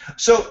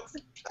 So,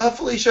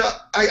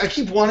 Felicia, I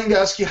keep wanting to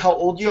ask you how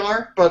old you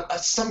are, but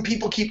some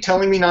people keep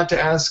telling me not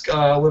to ask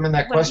women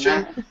that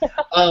question.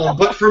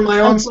 But for my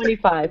own... I'm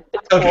 25.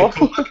 It's okay,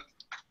 cool. cool.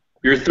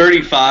 You're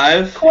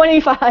 35?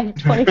 25.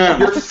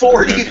 You're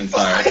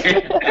 45.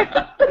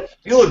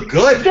 You look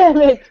good.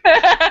 Damn it.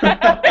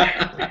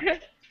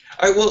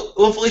 All right,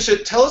 well,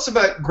 Felicia, tell us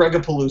about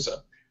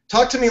Gregapalooza.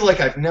 Talk to me like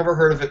I've never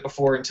heard of it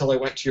before until I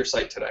went to your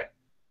site today.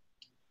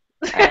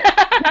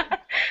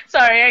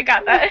 Sorry, I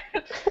got that.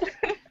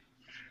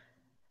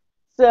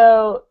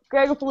 So,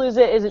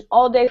 Gregapalooza is an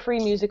all-day free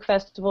music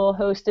festival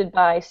hosted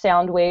by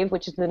Soundwave,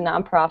 which is the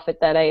nonprofit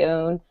that I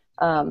own.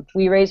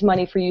 We raise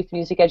money for youth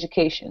music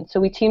education. So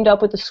we teamed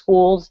up with the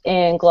schools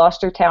in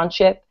Gloucester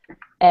Township,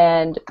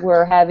 and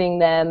we're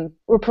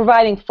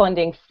providing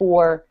funding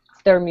for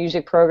their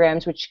music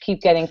programs, which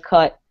keep getting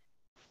cut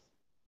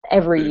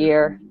every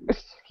year.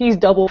 He's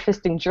double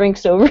fisting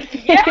drinks over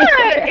here.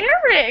 Yeah,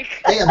 Eric.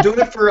 Hey, I'm doing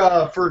it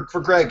for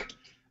Greg.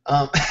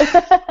 So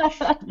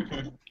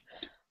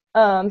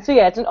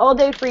yeah, it's an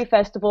all-day free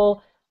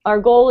festival. Our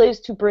goal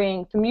is to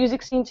bring the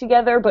music scene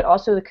together, but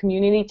also the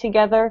community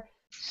together,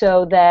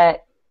 so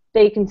that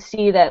they can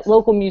see that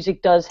local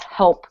music does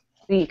help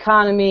the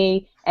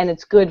economy and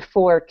it's good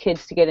for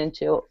kids to get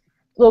into.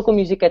 Local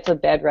music gets a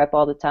bad rep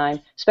all the time,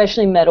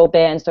 especially metal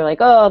bands. They're like,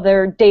 oh,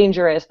 they're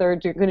dangerous. They're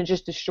going to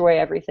just destroy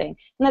everything.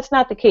 And that's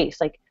not the case.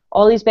 Like,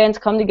 all these bands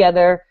come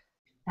together,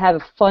 have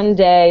a fun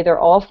day. They're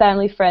all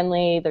family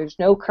friendly. There's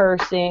no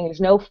cursing. There's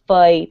no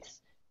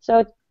fights. So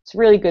it's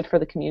really good for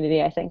the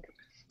community, I think.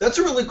 That's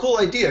a really cool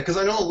idea, because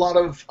I know a lot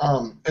of,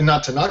 and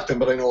not to knock them,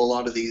 but I know a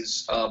lot of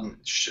these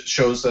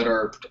shows that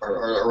are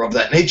of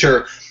that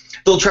nature,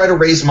 they'll try to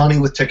raise money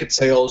with ticket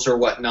sales or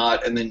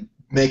whatnot, and then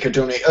make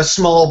a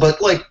small, but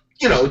like,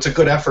 you know, it's a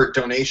good effort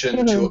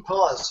donation to a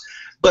cause.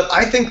 But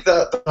I think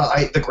the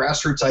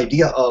grassroots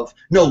idea of,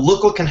 no,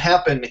 look what can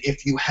happen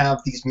if you have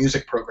these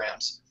music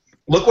programs.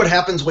 Look what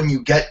happens when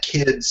you get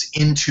kids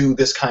into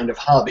this kind of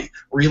hobby.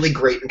 Really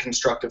great and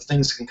constructive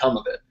things can come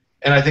of it.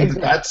 And I think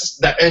and I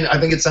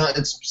think it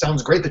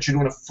sounds great that you're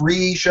doing a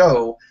free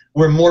show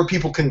where more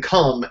people can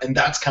come, and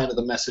that's kind of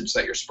the message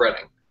that you're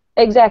spreading.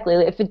 Exactly.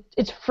 If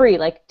it's free,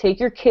 like, take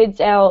your kids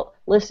out,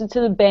 listen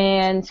to the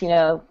bands, you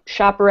know,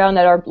 shop around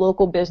at our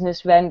local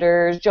business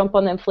vendors, jump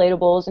on the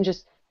inflatables, and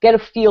just get a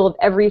feel of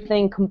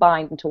everything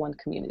combined into one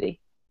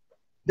community.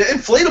 The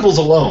inflatables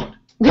alone,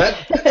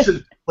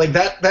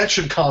 that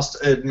should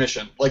cost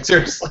admission. Like,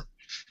 seriously.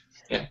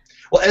 Yeah.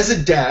 Well, as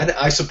a dad,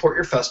 I support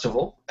your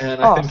festival,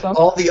 and I think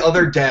all the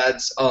other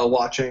dads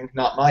watching,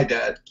 not my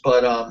dad,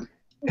 but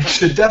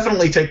should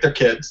definitely take their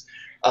kids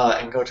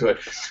and go to it.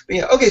 But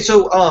yeah, okay,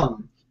 so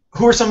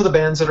who are some of the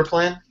bands that are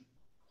playing?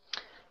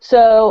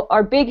 So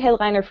our big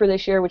headliner for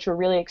this year, which we're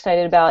really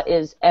excited about,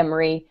 is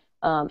Emery.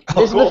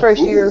 This is the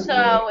first year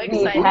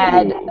we've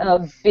had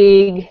a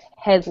big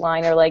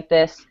headliner like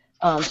this.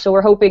 So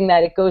we're hoping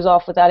that it goes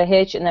off without a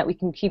hitch and that we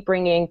can keep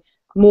bringing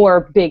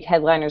more big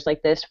headliners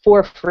like this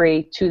for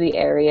free to the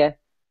area.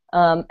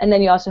 And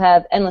then you also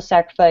have Endless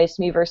Sacrifice,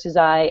 Me vs.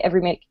 I, Every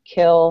Minute Can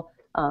Kill,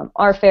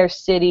 Our Fair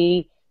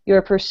City,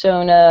 Your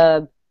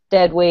Persona,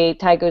 Deadweight,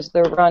 Tigers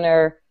the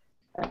Runner.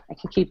 I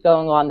can keep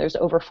going on. There's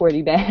over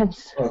 40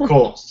 bands. Oh,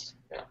 cool.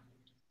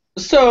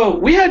 So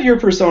we had Your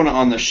Persona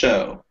on the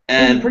show,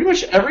 And pretty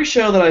much every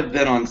show that I've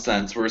been on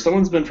since, where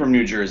someone's been from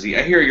New Jersey,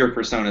 I hear your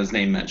persona's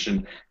name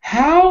mentioned.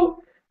 How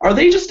are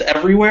they just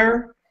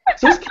everywhere?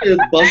 Those kids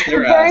bust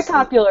their Very ass.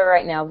 popular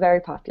right now. Very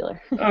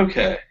popular.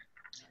 Okay.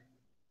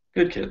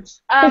 Good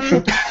kids.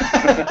 Was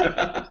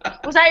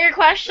that your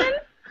question?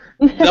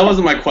 That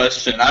wasn't my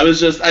question. I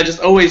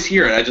just always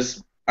hear it.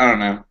 I don't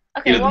know.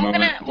 Okay, well,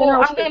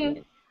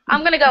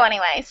 I'm gonna go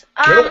anyways.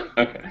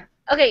 Okay.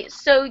 Okay,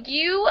 so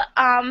you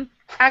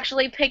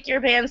actually pick your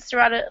bands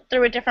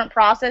through a different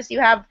process. You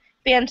have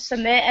bands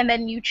submit and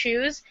then you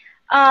choose.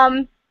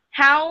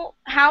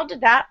 How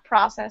did that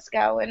process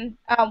go, and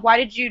why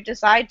did you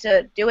decide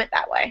to do it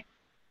that way?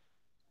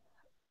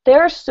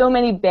 There are so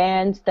many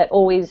bands that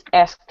always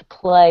ask to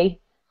play,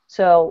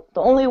 so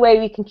the only way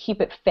we can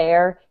keep it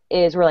fair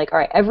is we're like, all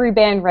right, every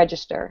band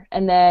register,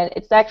 and then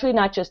it's actually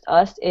not just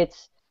us,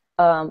 it's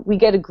we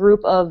get a group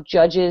of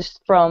judges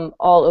from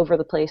all over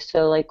the place,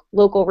 so like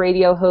local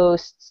radio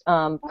hosts,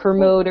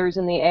 promoters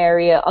in the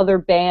area, other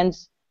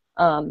bands,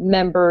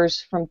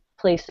 members from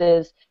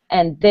places,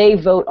 and they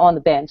vote on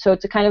the band. So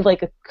it's a kind of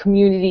like a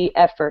community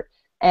effort,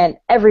 and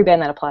every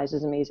band that applies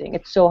is amazing.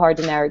 It's so hard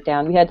to narrow it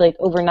down. We had like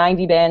over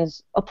 90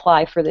 bands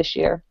apply for this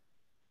year.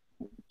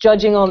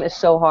 Judging them is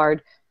so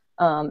hard,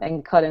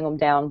 and cutting them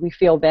down. We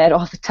feel bad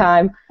all the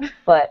time,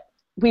 but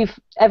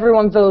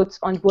everyone votes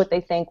on what they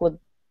think would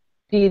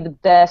be the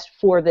best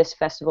for this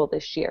festival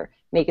this year.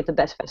 Make it the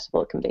best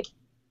festival it can be.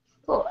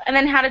 Cool. And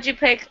then how did you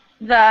pick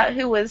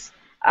who was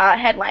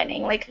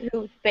headlining, like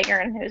who's bigger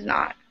and who's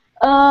not?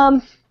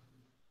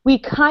 We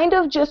kind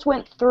of just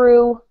went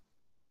through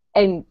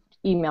and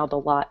emailed a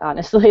lot,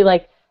 honestly.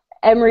 Like,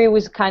 Emery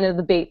was kind of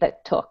the bait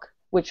that took,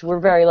 which we're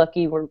very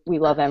lucky. We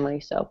love Emery,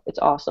 so it's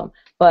awesome.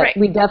 But right.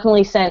 We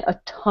definitely sent a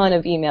ton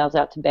of emails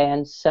out to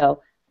bands,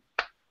 so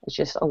it's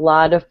just a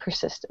lot of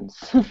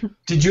persistence.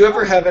 Did you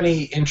ever have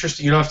any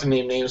interesting, you don't have to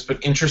name names,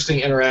 but interesting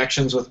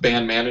interactions with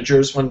band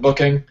managers when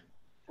booking?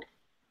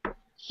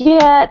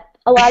 Yeah,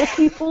 a lot of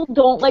people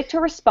don't like to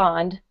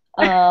respond.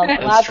 A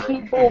lot of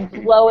people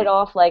blow it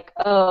off like,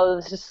 oh,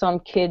 this is some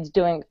kids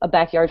doing a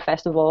backyard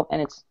festival,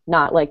 and it's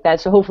not like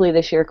that. So hopefully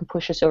this year can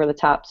push us over the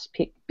top,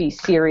 be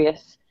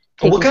serious.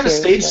 What kind of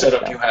stage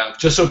setup you have,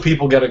 just so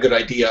people get a good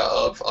idea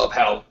of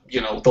how,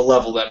 the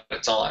level that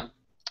it's on?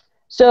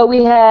 So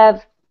we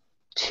have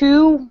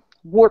 2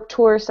 Warped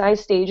Tour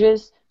size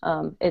stages.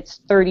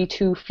 It's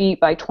 32 feet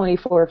by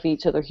 24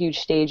 feet, so they're huge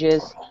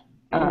stages.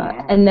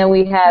 And then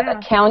we have a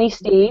county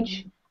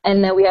stage,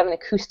 and then we have an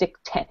acoustic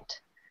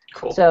tent.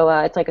 Cool. So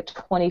it's like a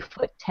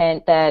 20-foot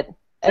tent that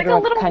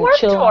everyone can kind of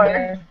chill in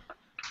there.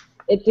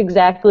 It's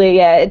exactly,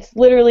 it's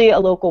literally a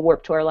local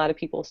Warped Tour, a lot of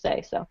people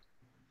say, so.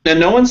 And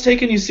no one's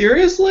taking you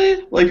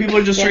seriously? Like, people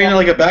are just treating it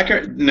like a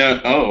backyard?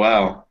 No. Oh,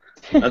 wow.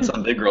 That's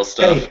some big girl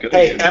stuff.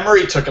 Hey,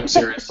 Emery took them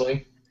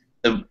seriously.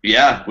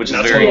 Yeah, which is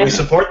that's very... why we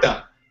support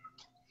them.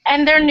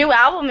 And their new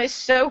album is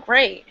so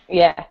great.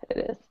 Yeah,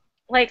 it is.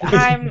 Like,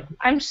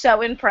 I'm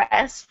so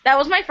impressed. That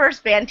was my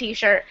first band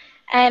T-shirt,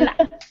 and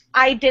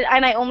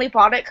I only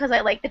bought it because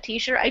I liked the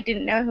T-shirt. I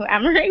didn't know who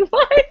Emery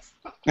was.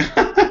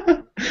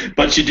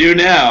 But you do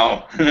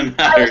now. It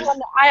matters.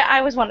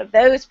 I was one of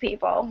those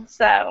people,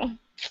 so...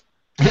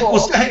 Cool.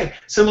 Well,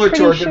 similar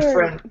to our good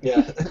friend.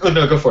 Yeah. Oh,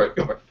 no, go for it.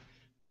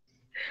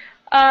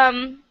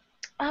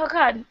 Oh,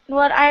 God.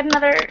 Well, I had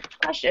another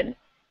question.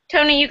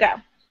 Tony, you go.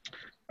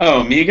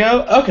 Oh, me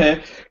go?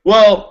 Okay.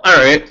 Well, all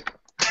right.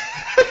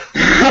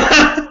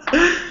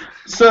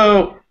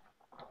 So,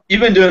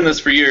 you've been doing this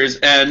for years,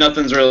 and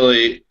nothing's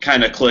really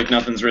kind of clicked.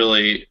 Nothing's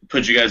really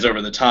put you guys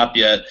over the top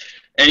yet.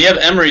 And you have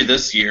Emery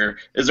this year.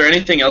 Is there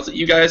anything else that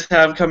you guys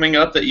have coming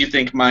up that you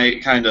think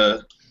might kind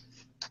of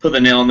put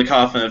the nail in the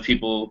coffin of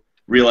people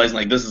realizing,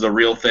 like, this is a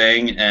real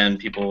thing, and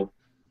people,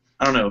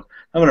 I don't know,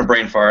 I'm gonna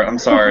brain fart. I'm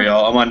sorry,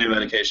 y'all. I'm on new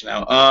medication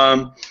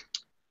now.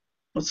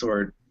 What's the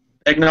word?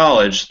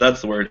 Acknowledge.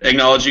 That's the word.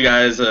 Acknowledge you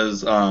guys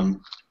as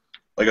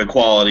like a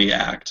quality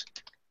act.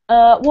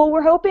 Well,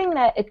 we're hoping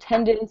that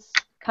attendance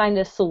kind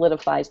of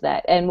solidifies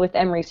that, and with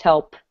Emery's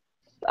help,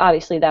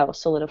 obviously that will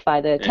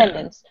solidify the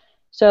attendance. Yeah.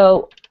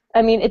 So,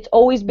 I mean, it's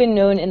always been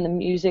known in the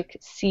music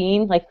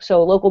scene, like,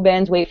 so local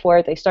bands wait for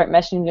it. They start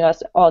messaging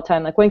us all the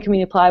time, like, when can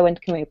we apply? When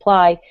can we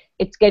apply?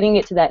 It's getting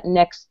it to that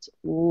next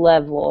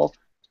level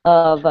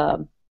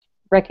of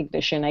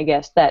recognition, I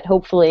guess, that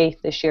hopefully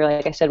this year,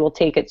 like I said, will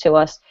take it to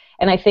us.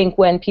 And I think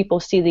when people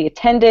see the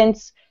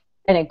attendance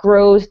and it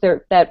grows,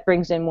 that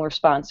brings in more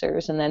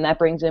sponsors, and then that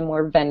brings in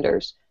more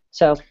vendors.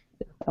 So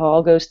it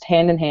all goes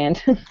hand in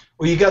hand.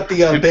 Well, you got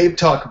the Babe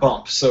Talk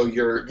bump, so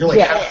you're like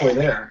halfway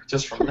there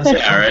just from this.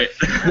 Yeah, right.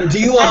 Do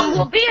you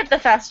we'll be at the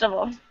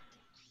festival.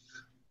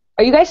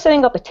 Are you guys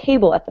setting up a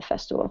table at the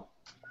festival?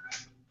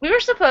 We were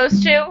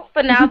supposed to,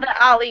 but now that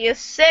Ali is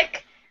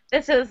sick,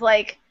 this is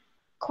like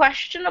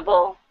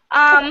questionable.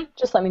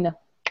 Just let me know.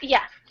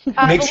 Yeah.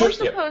 Make but sure, we're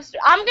supposed to.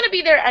 I'm gonna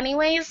be there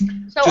anyways,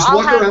 so just I'll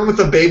walk around with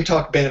the Babe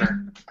Talk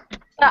banner.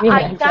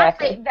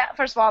 Exactly.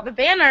 First of all, the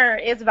banner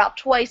is about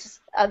twice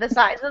the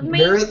size of me.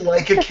 Wear it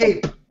like a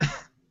cape.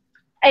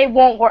 It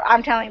won't work.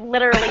 I'm telling you,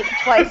 literally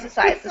twice the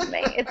size as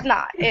me. It's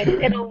not.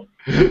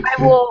 I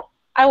will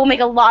I will make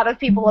a lot of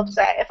people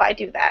upset if I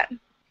do that.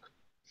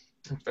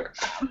 Fair.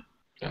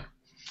 Yeah.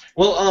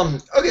 Well,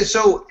 okay,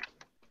 so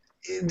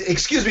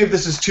excuse me if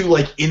this is too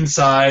like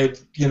inside,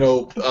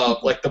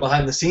 like the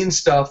behind the scenes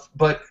stuff,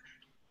 but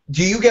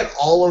do you get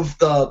all of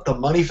the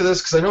money for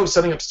this? Because I know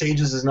setting up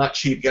stages is not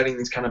cheap. Getting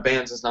these kind of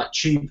bands is not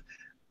cheap.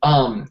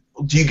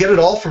 Do you get it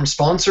all from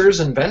sponsors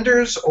and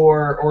vendors,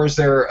 or is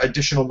there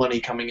additional money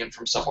coming in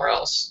from somewhere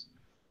else?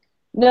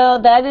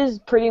 No, that is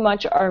pretty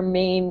much our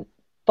main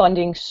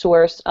funding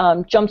source.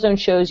 Jump Zone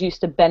shows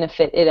used to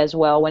benefit it as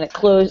well. When it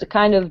closed, it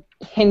kind of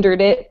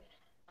hindered it,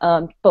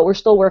 but we're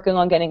still working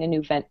on getting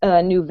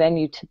a new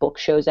venue to book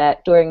shows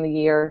at during the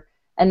year.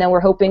 And then we're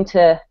hoping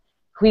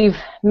we've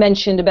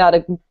mentioned about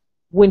a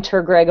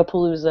Winter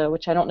Gregapalooza,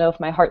 which I don't know if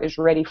my heart is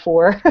ready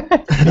for.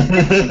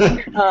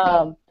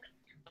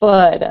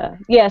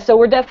 Yeah, so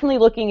we're definitely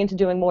looking into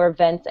doing more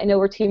events. I know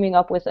we're teaming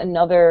up with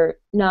another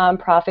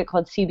nonprofit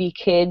called CB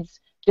Kids,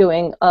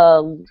 doing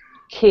a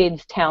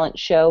kids talent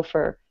show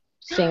for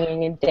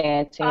singing and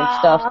dancing and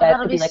stuff.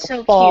 That could be like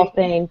a fall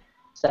thing.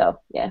 So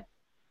yeah.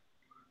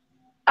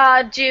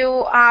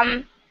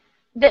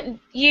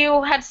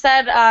 You had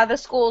said the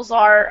schools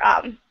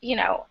are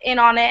in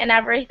on it and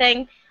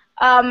everything.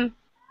 Oh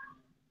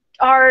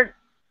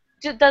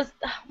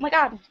my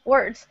God,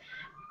 words.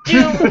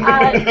 Do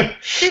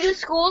the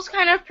schools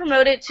kind of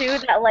promote it too?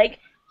 That like,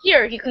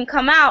 here, you can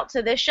come out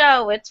to this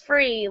show, it's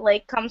free,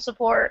 like come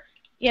support,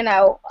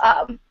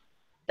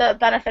 the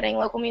benefiting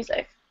local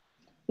music.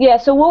 Yeah,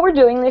 so what we're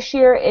doing this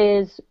year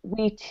is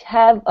we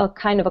have a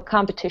kind of a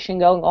competition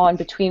going on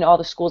between all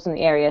the schools in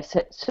the area.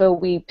 So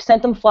we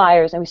sent them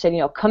flyers and we said,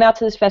 come out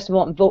to this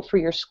festival and vote for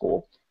your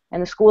school.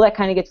 And the school that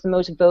kind of gets the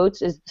most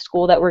votes is the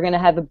school that we're going to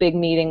have a big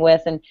meeting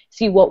with and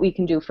see what we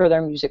can do for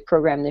their music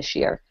program this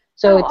year.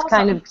 So it's awesome.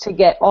 Kind of to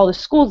get all the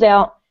schools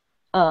out,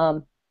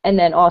 and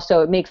then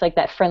also it makes like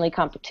that friendly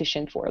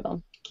competition for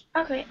them.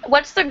 Okay.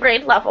 What's the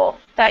grade level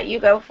that you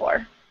go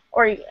for?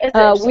 Or is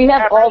it we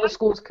have everyone? All the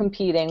schools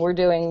competing. We're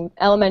doing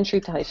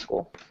elementary to high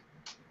school.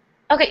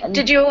 Okay.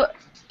 Did you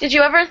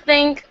ever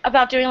think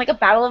about doing like a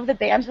battle of the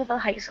bands with a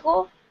high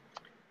school?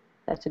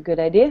 That's a good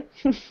idea.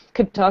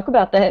 Could talk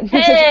about that.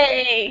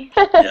 Hey!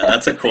 Yeah,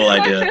 that's a cool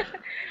idea.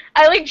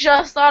 I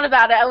just thought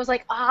about it. I was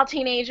like,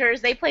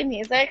 teenagers, they play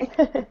music.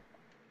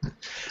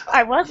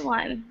 I was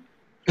one.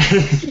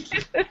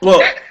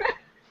 Well,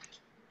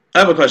 I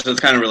have a question that's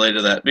kind of related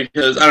to that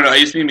because, I don't know, I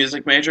used to be a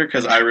music major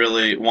because I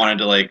really wanted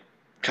to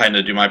kind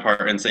of do my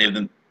part and save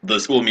the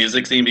school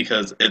music scene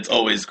because it's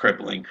always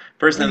crippling.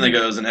 First thing that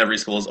goes in every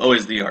school is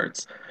always the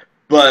arts.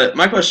 But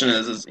my question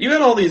is you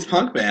had all these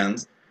punk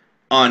bands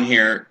on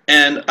here,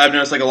 and I've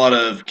noticed a lot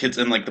of kids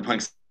in the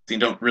punk scene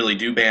don't really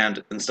do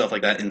band and stuff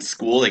like that in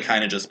school. They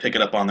kind of just pick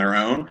it up on their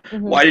own.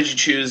 Mm-hmm. Why did you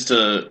choose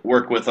to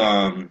work with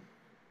the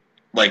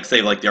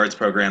arts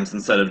programs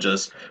instead of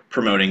just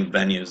promoting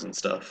venues and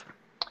stuff?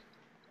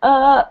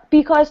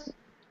 Because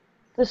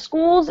the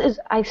schools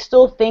I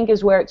still think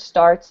is where it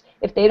starts.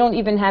 If they don't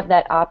even have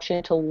that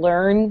option to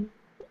learn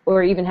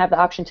or even have the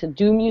option to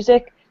do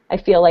music, I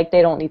feel like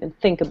they don't even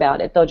think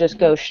about it. They'll just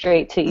go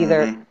straight to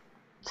either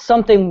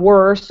something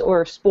worse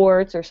or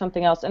sports or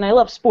something else. And I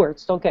love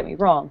sports, don't get me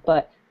wrong,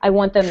 but I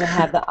want them to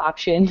have the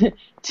option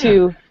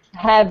to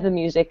have the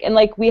music. And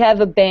we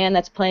have a band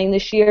that's playing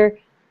this year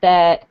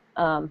that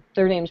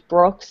their name's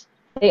Brooks.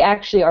 They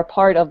actually are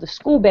part of the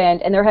school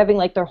band, and they're having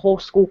their whole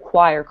school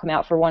choir come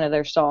out for one of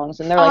their songs,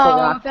 and they're a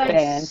rock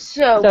band.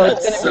 So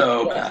it's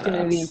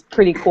gonna be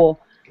pretty cool.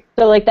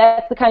 So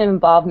that's the kind of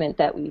involvement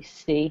that we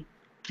see.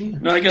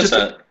 No, I guess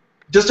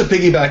just to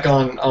piggyback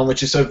on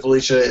what you said,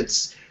 Felicia,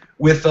 it's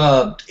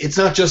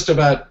not just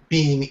about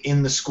being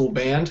in the school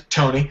band,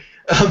 Tony.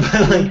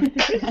 But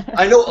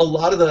I know a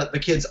lot of the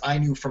kids I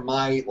knew from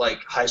my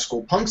high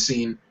school punk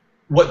scene.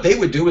 What they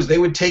would do is they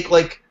would take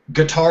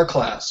guitar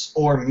class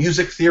or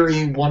music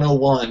theory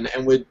 101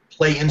 and would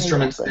play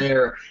instruments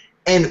there.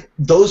 And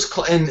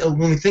and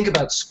when we think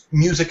about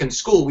music in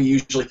school, we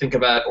usually think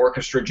about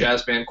orchestra,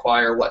 jazz band,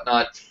 choir,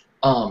 whatnot.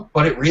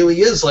 But it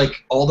really is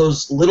all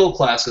those little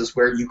classes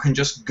where you can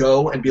just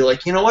go and be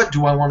like, you know what,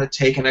 do I want to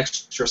take an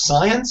extra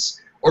science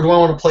or do I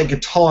want to play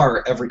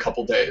guitar every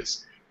couple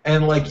days?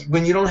 And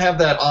when you don't have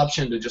that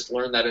option to just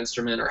learn that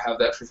instrument or have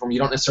that free form, you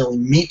don't necessarily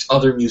meet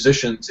other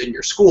musicians in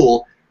your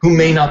school who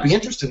may not be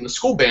interested in the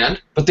school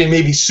band, but they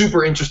may be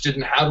super interested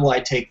in how do I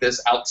take this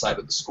outside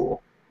of the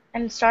school.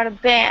 And start a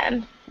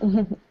band.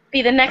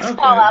 Be the next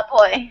Fall Out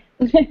Boy.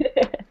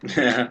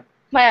 Yeah.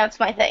 That's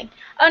my thing.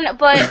 Oh no,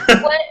 but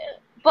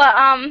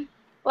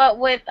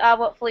with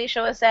what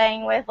Felicia was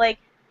saying with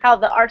how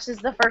the arts is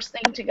the first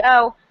thing to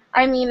go,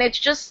 I mean it's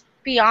just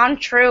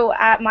beyond true.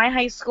 At my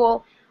high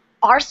school,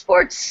 our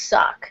sports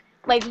suck.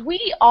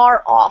 We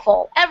are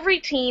awful. Every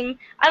team,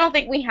 I don't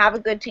think we have a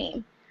good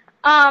team.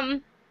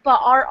 But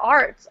our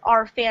arts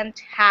are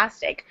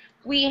fantastic.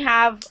 We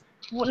have,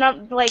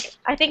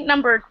 I think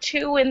number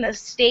 2 in the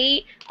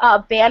state,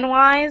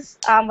 band-wise,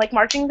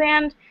 marching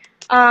band.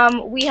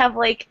 We have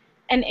the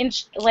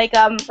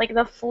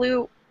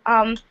flute,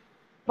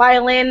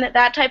 violin,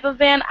 that type of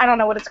band. I don't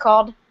know what it's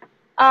called.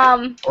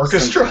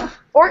 Orchestra.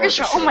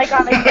 Orchestra. Oh my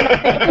god, I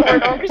couldn't think of the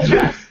word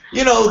orchestra.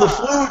 You know, the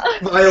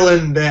flute,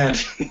 violin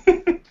band.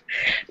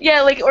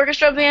 Yeah, like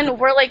orchestra band.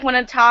 We're like one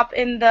of the top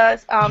in the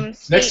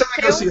state Next time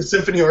I go see a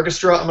symphony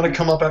orchestra, I'm gonna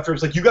come up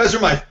afterwards like, you guys are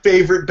my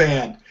favorite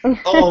band.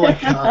 Oh my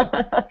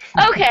god.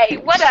 Okay,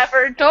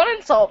 whatever. Don't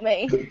insult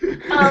me.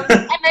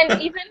 And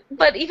then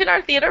even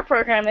our theater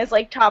program is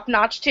like top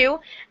notch too,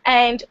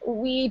 and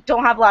we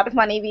don't have a lot of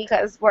money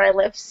because where I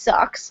live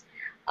sucks.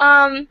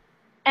 And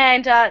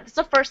it's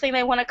the first thing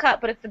they want to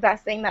cut, but it's the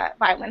best thing that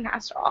violin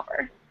has to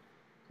offer.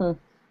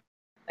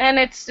 And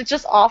it's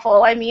just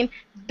awful. I mean,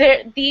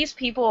 these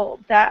people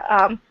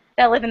that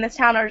live in this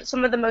town are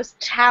some of the most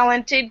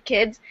talented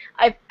kids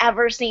I've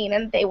ever seen,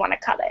 and they want to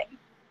cut it.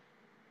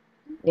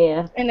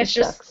 Yeah. And it's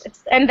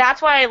just, and that's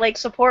why I like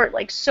support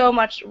like so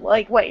much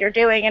like what you're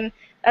doing, and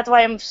that's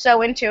why I'm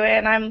so into it,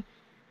 and I'm,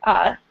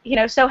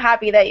 so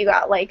happy that you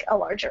got like a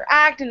larger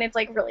act, and it's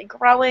like really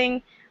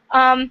growing.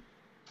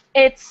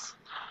 It's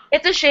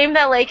a shame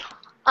that like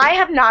I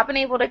have not been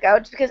able to go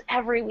just because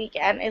every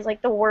weekend is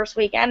like the worst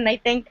weekend, and I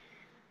think.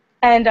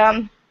 And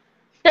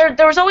there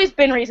was always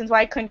been reasons why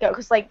I couldn't go,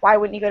 because, like, why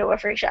wouldn't you go to a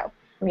free show?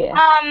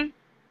 Yeah.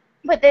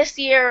 But this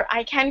year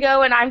I can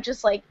go, and I'm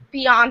just, like,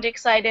 beyond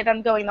excited.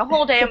 I'm going the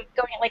whole day. I'm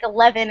going at, like,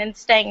 11 and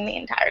staying the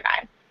entire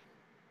time.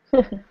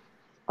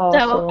 Awesome.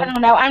 So, I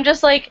don't know. I'm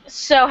just, like,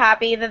 so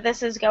happy that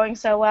this is going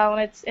so well,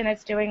 and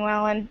it's doing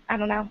well, and I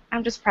don't know.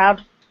 I'm just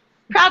proud.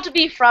 Proud to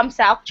be from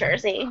South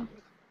Jersey.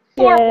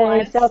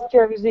 Yay, South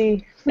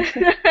Jersey.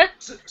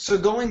 So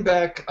going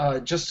back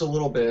just a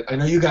little bit, I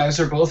know you guys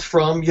are both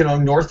from,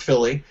 North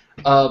Philly,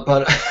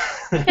 but...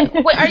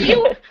 Wait, I'm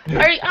going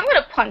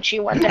to punch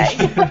you one day.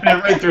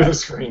 Right through the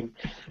screen.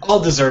 I'll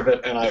deserve it,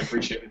 and I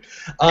appreciate it.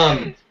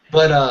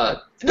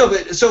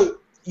 So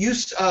you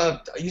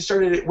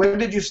started, when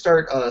did you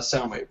start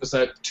Soundwave? Was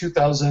that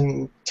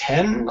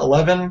 2010,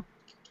 11?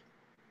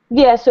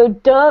 Yeah, so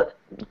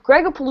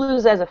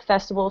Gregapalooza as a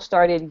festival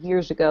started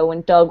years ago when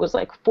Doug was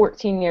like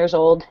 14 years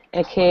old in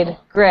a kid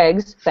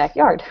Greg's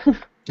backyard.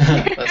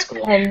 That's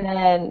cool. And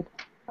then,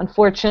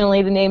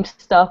 unfortunately, the name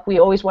stuck. We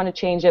always want to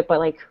change it, but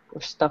like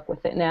we're stuck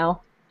with it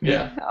now.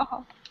 Yeah.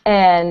 Oh.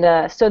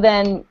 And so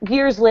then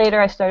years later,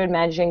 I started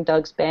managing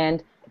Doug's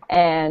band,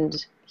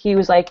 and he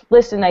was like,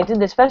 "Listen, I did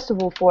this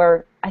festival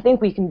I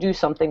think we can do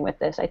something with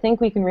this. I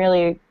think we can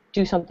really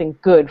do something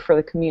good for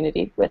the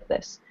community with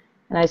this."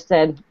 And I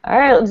said, all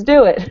right, let's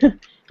do it.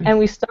 And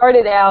we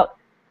started out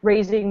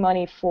raising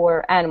money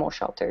for animal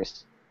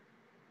shelters.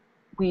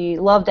 We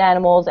loved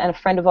animals, and a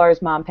friend of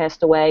ours' mom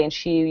passed away, and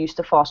she used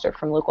to foster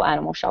from local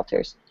animal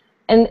shelters.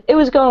 And it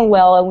was going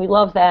well, and we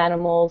loved the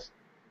animals,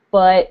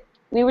 but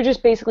we were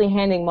just basically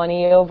handing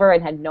money over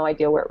and had no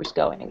idea where it was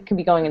going. It could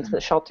be going into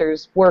the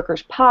shelter's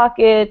workers'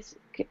 pockets,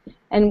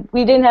 and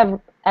we didn't have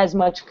as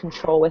much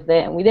control with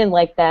it, and we didn't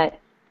like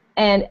that.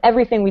 And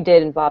everything we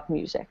did involved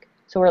music.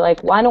 So we're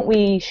like, why don't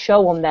we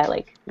show them that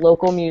like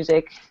local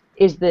music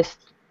is this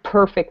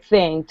perfect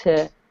thing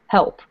to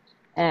help?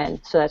 And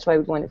so that's why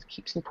we wanted to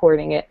keep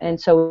supporting it. And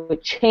so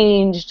it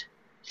changed.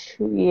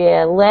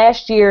 Yeah,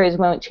 last year is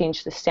when it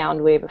changed to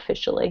Soundwave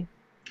officially.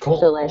 Cool.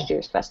 So last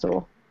year's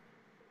festival.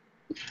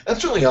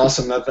 That's really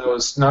awesome that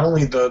was not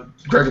only the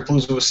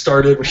Gregapalooza was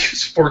started when he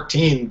was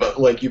 14,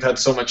 but like you've had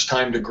so much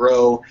time to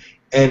grow.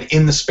 And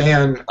in the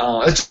span,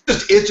 it's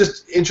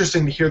just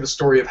interesting to hear the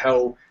story of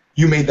how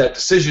you made that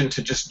decision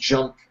to just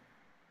jump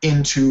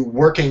into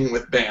working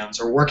with bands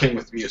or working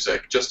with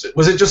music.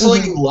 Was it just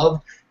something you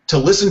loved to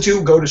listen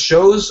to, go to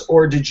shows,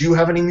 or did you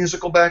have any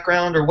musical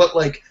background, or what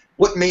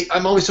made?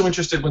 I'm always so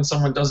interested when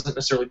someone doesn't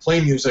necessarily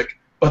play music,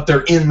 but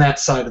they're in that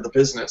side of the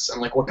business,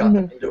 and like what got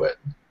them into it.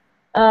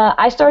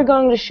 I started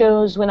going to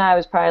shows when I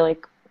was probably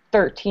like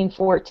 13,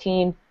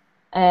 14,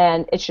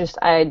 and it's just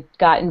I'd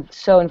gotten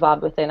so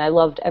involved with it, and I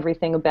loved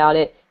everything about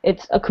it.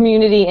 It's a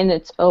community in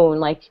its own.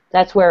 Like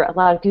that's where a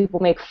lot of people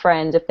make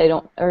friends if they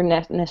don't are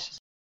necessarily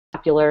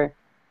popular,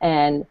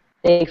 and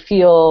they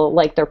feel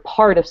like they're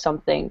part of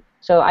something.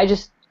 So I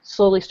just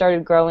slowly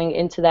started growing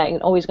into that and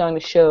always going to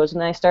shows.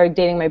 And then I started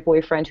dating my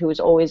boyfriend who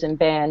was always in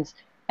bands,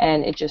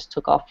 and it just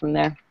took off from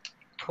there.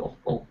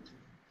 Cool.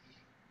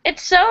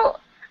 It's so,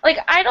 like,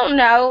 I don't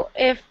know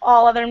if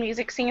all other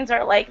music scenes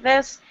are like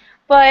this,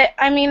 but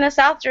I mean the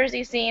South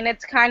Jersey scene,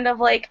 it's kind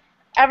of like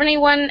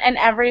everyone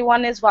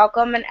is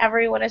welcome, and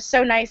everyone is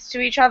so nice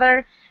to each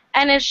other,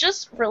 and it's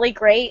just really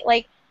great.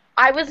 Like,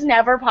 I was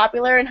never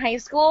popular in high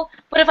school,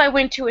 but if I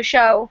went to a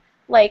show,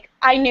 like,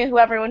 I knew who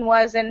everyone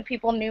was, and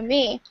people knew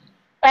me,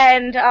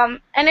 and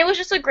it was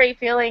just a great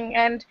feeling.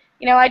 And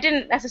I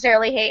didn't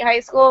necessarily hate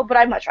high school, but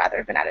I'd much rather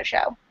have been at a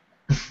show.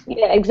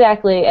 Yeah,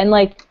 exactly. And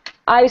like,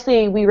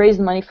 obviously, we raise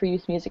money for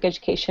youth music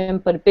education,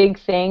 but a big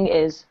thing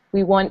is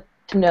we want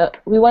to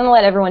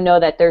let everyone know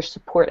that there's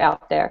support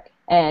out there.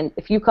 And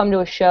if you come to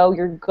a show,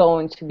 you're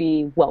going to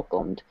be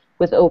welcomed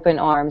with open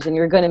arms, and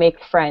you're going to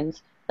make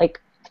friends. Like,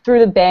 through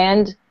the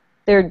band,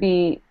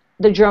 the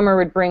drummer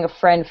would bring a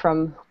friend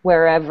from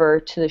wherever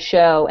to the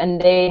show,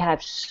 and they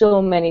have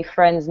so many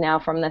friends now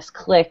from this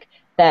clique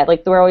that.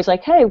 Like, they're always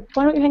like, hey,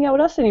 why don't you hang out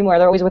with us anymore?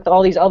 They're always with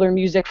all these other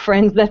music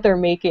friends that they're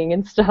making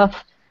and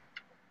stuff.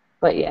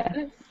 But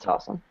yeah, it's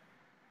awesome.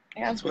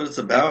 Yeah. That's what it's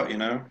about, you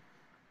know?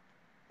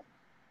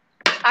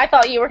 I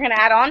thought you were going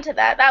to add on to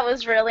that. That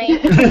was really...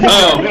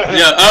 Oh,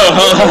 yeah.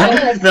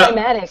 Oh, no.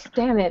 Climatic.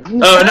 Damn it. Oh,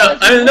 no.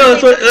 I mean, no,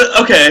 that's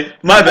what... okay,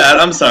 my bad.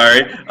 I'm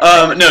sorry.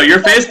 No, your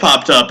face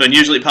popped up, and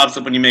usually it pops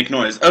up when you make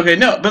noise. Okay,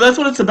 no, but that's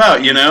what it's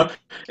about, you know?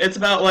 It's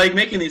about, like,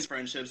 making these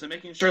friendships and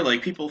making sure,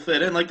 like, people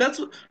fit in. Like, that's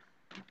what...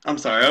 I'm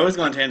sorry, I always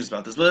go on tangents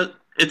about this, but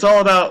it's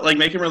all about, like,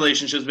 making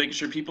relationships, making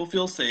sure people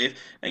feel safe,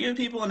 and giving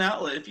people an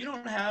outlet. If you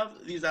don't have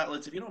these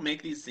outlets, if you don't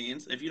make these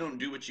scenes, if you don't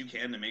do what you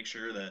can to make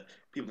sure that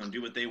people can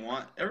do what they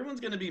want, everyone's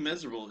going to be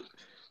miserable.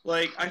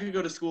 Like, I could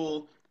go to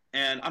school,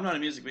 and I'm not a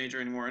music major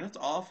anymore, and it's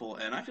awful,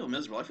 and I feel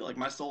miserable. I feel like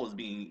my soul is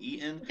being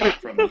eaten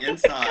from the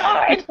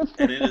inside,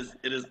 and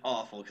it is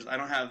awful, because I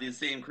don't have these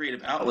same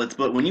creative outlets,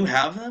 but when you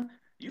have them,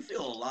 you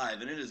feel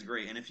alive, and it is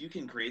great, and if you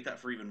can create that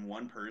for even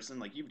one person,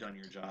 like, you've done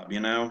your job, you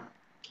know?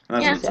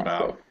 And that's what it's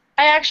about.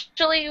 I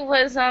actually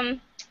was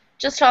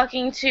just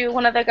talking to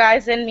one of the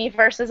guys in Me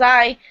Versus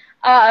I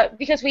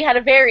because we had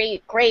a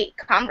very great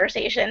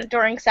conversation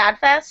during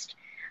SADFest,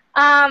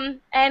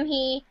 and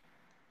he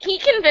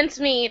convinced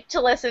me to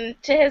listen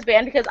to his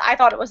band because I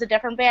thought it was a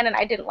different band and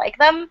I didn't like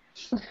them.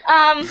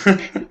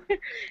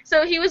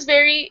 So he was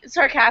very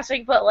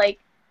sarcastic, but like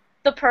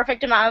the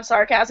perfect amount of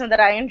sarcasm that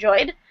I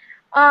enjoyed.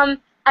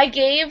 I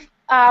gave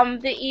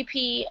the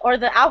EP or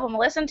the album a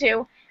listen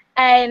to,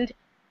 and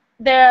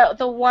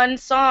the one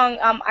song,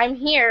 I'm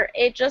Here,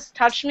 it just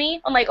touched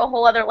me on like a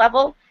whole other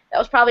level. That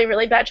was probably a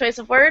really bad choice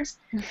of words.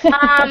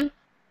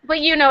 But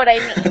you know what I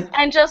mean.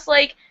 And just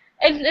like,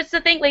 and it's the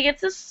thing, like,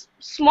 it's this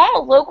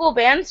small local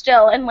band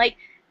still, and like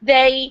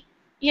they,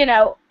 you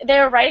know,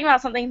 they're writing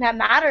about something that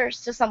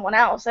matters to someone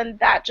else, and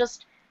that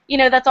just, you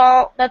know, that's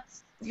all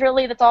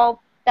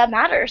that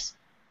matters.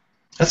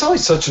 That's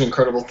always such an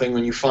incredible thing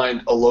when you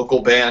find a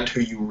local band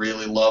who you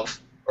really love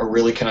or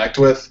really connect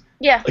with.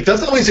 Yeah. Like,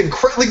 that's always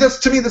incredible. Like, that's,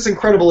 to me, that's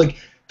incredible. Like,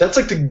 that's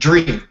like the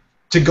dream,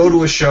 to go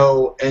to a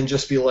show and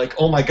just be like,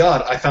 oh my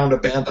god, I found a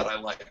band that I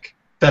like.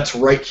 That's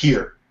right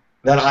here.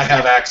 That I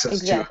have access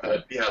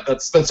to. Yeah,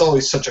 that's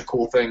always such a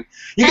cool thing.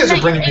 You guys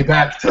are bringing me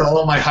back to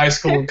all my high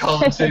school and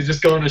college days,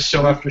 just going to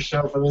show after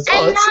show for this.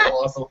 Oh, that's so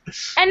awesome.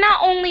 And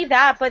not only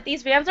that, but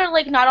these bands are,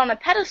 like, not on a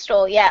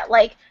pedestal yet.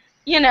 Like,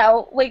 you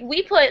know, like,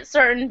 we put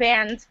certain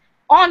bands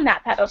on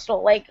that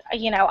pedestal. Like,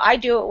 you know, I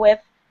do it with,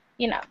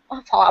 you know,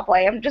 Fall Out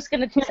Boy. I'm just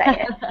gonna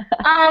say it.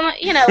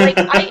 You know, like,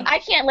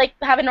 I can't, like,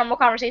 have a normal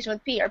conversation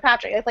with Pete or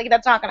Patrick. It's like,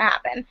 that's not gonna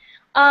happen.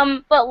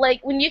 But like,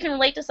 when you can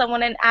relate to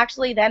someone and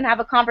actually then have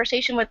a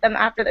conversation with them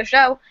after the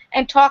show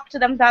and talk to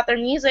them about their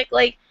music,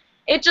 like,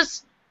 it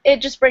just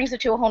brings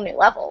it to a whole new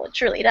level. It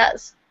truly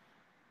does.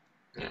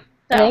 Yeah.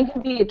 So. And they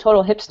can be a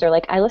total hipster.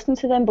 Like, I listened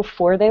to them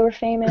before they were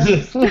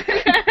famous.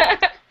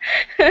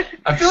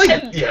 I feel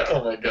like, yeah,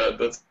 oh my god,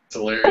 that's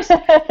hilarious.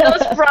 That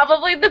was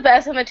probably the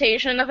best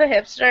imitation of a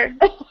hipster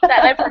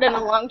that I've heard in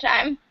a long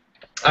time.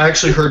 I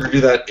actually heard her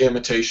do that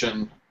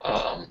imitation,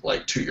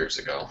 like 2 years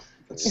ago.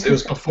 It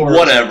was before.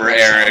 Whatever,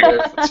 Eric.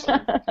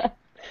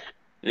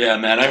 Yeah,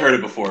 man, I heard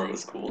it before. It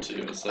was cool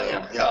too. So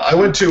yeah, I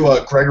went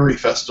to Gregory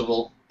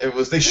Festival. It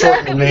was, they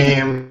shortened the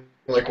name,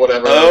 like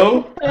whatever.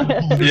 Oh,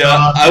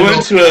 yeah, I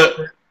went to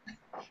a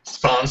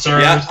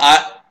sponsor. Yeah,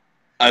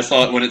 I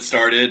saw it when it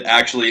started,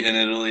 actually in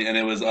Italy, and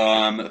it was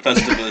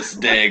Festivus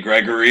de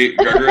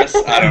Gregorius.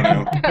 I don't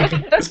know.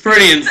 It's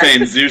pretty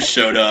insane. Zeus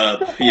showed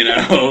up, you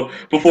know,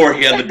 before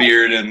he had the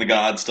beard and the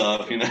god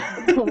stuff, you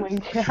know. Oh my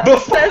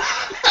god.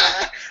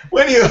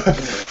 When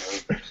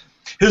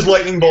his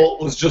lightning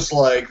bolt was just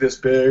like this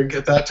big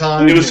at that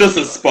time. It was just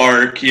a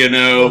spark, you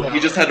know. He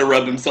just had to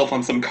rub himself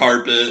on some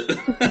carpet.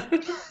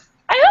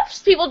 I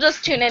hope people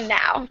just tune in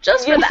now,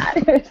 just for that.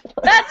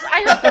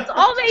 I hope that's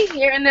all they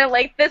hear, and they're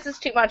like, "This is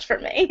too much for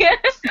me."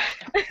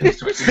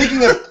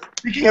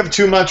 Speaking of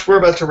too much, we're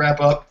about to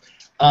wrap up,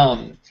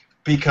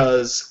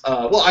 because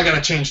well, I gotta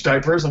change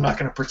diapers. I'm not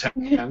gonna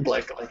pretend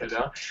like I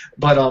don't.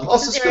 But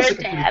also, you're a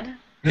dad.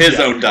 His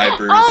own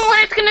diapers. Oh,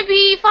 and it's gonna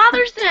be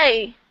Father's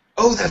Day.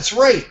 Oh, that's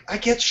right. I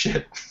get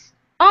shit.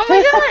 Oh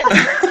my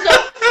god.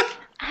 So,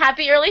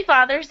 happy early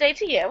Father's Day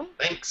to you.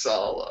 Thanks.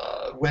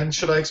 When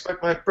should I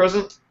expect my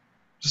present?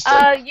 Just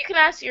you can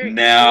ask your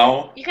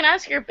now. You can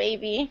ask your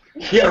baby.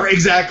 Yeah,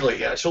 exactly.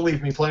 Yeah, she'll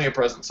leave me plenty of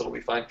presents. It'll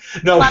be fine.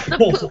 No. Lots of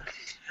poop.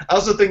 I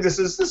also think this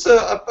is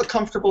a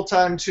comfortable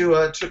time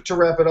to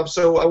wrap it up.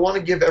 So I want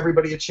to give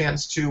everybody a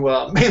chance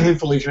to, mainly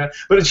Felicia,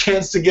 but a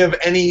chance to give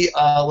any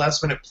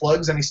last minute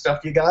plugs, any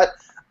stuff you got.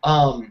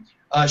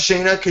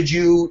 Shayna, could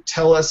you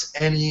tell us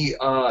any?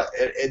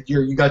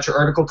 You got your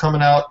article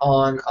coming out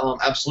on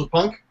Absolute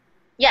Punk?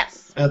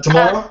 Yes.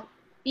 Tomorrow?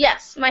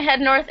 Yes, my Head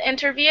North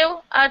interview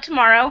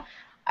tomorrow.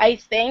 I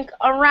think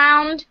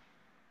around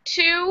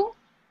 2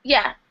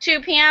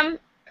 p.m.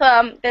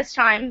 This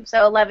time,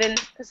 so 11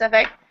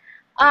 Pacific.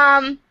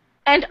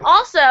 And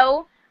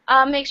also,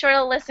 make sure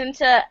to listen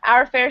to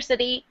Our Fair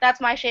City.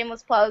 That's my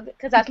shameless plug,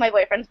 because that's my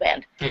boyfriend's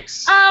band.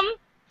 Thanks. So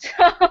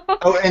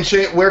Oh, and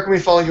Shane, where can we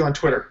follow you on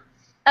Twitter?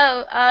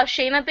 Oh,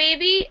 Shayna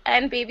Baby,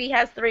 and Baby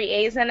has 3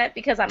 A's in it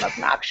because I'm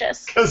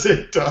obnoxious. Because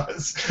it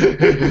does.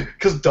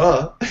 Because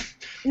duh.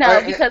 No, All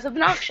right, because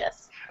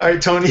obnoxious. All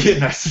right, Tony,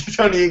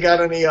 Tony, you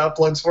got any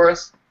plugs for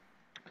us?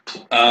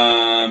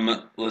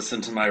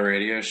 Listen to my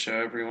radio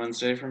show every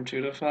Wednesday from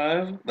 2 to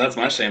 5. That's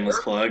my shameless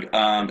plug.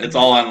 It's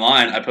all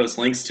online. I post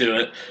links to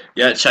it.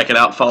 Yeah, check it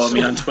out. Follow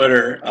me on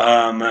Twitter.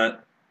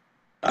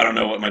 I don't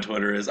know what my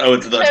Twitter is. Oh,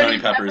 it's the Tony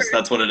Peppers.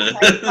 That's what it is.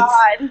 Oh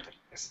my God.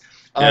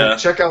 Yeah.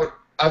 Check out,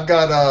 I've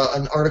got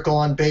an article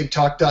on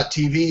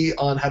babetalk.tv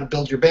on how to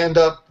build your band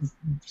up,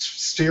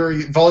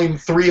 series, volume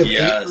 3 of 8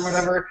 or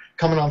whatever,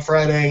 coming on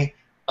Friday.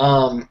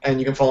 And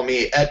you can follow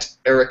me at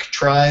Eric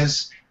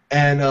Tries.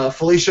 And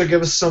Felicia,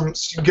 give us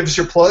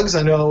your plugs.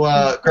 I know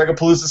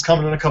Gregapalooza is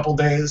coming in a couple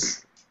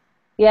days.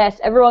 Yes,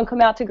 everyone come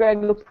out to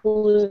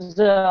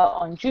Gregapalooza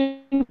on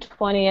June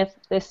 20th,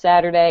 this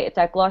Saturday. It's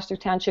at Gloucester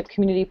Township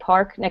Community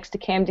Park next to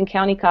Camden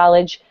County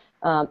College.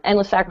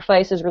 Endless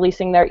Sacrifice is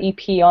releasing their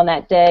EP on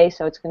that day,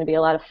 so it's going to be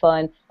a lot of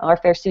fun. Our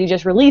Fair City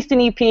just released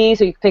an EP,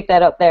 so you can pick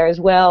that up there as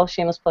well.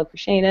 Shameless plug for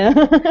Shayna.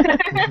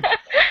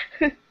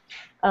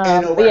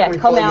 And where can we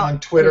follow you on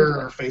Twitter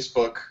or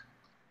Facebook?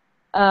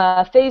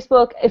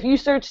 Facebook, if you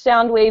search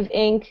Soundwave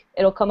Inc.,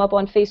 it'll come up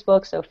on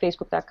Facebook, so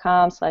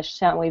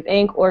facebook.com/Soundwave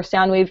Inc. or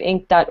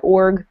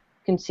soundwaveinc.org. You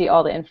can see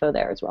all the info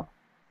there as well.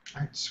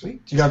 All right,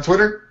 sweet. You got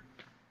Twitter?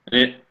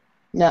 Yeah.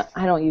 No,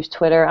 I don't use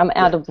Twitter. I'm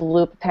out of the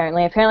loop,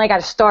 apparently. Apparently I got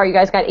a star. You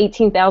guys got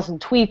 18,000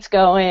 tweets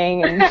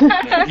going. And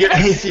yeah,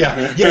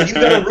 you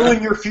gotta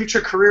ruin your future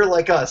career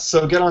like us,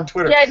 so get on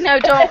Twitter. Yeah, no,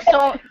 don't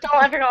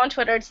ever go on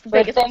Twitter. It's the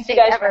biggest thank you mistake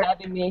guys ever. for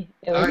having me.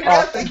 It was All right,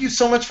 awesome. thank you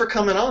so much for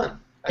coming on.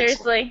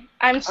 Seriously,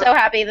 I'm so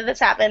happy that this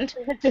happened.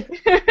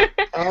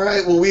 All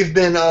right, well, we've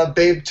been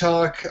Babe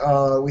Talk.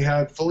 We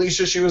had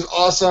Felicia, she was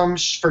awesome.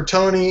 For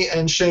Tony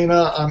and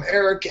Shayna, I'm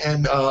Eric,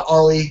 and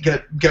Ollie,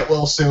 get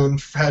well soon.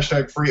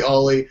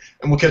 #FreeOllie,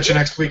 and we'll catch you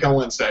next week on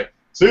Wednesday.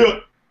 See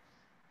ya.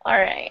 All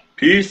right.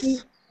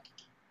 Peace.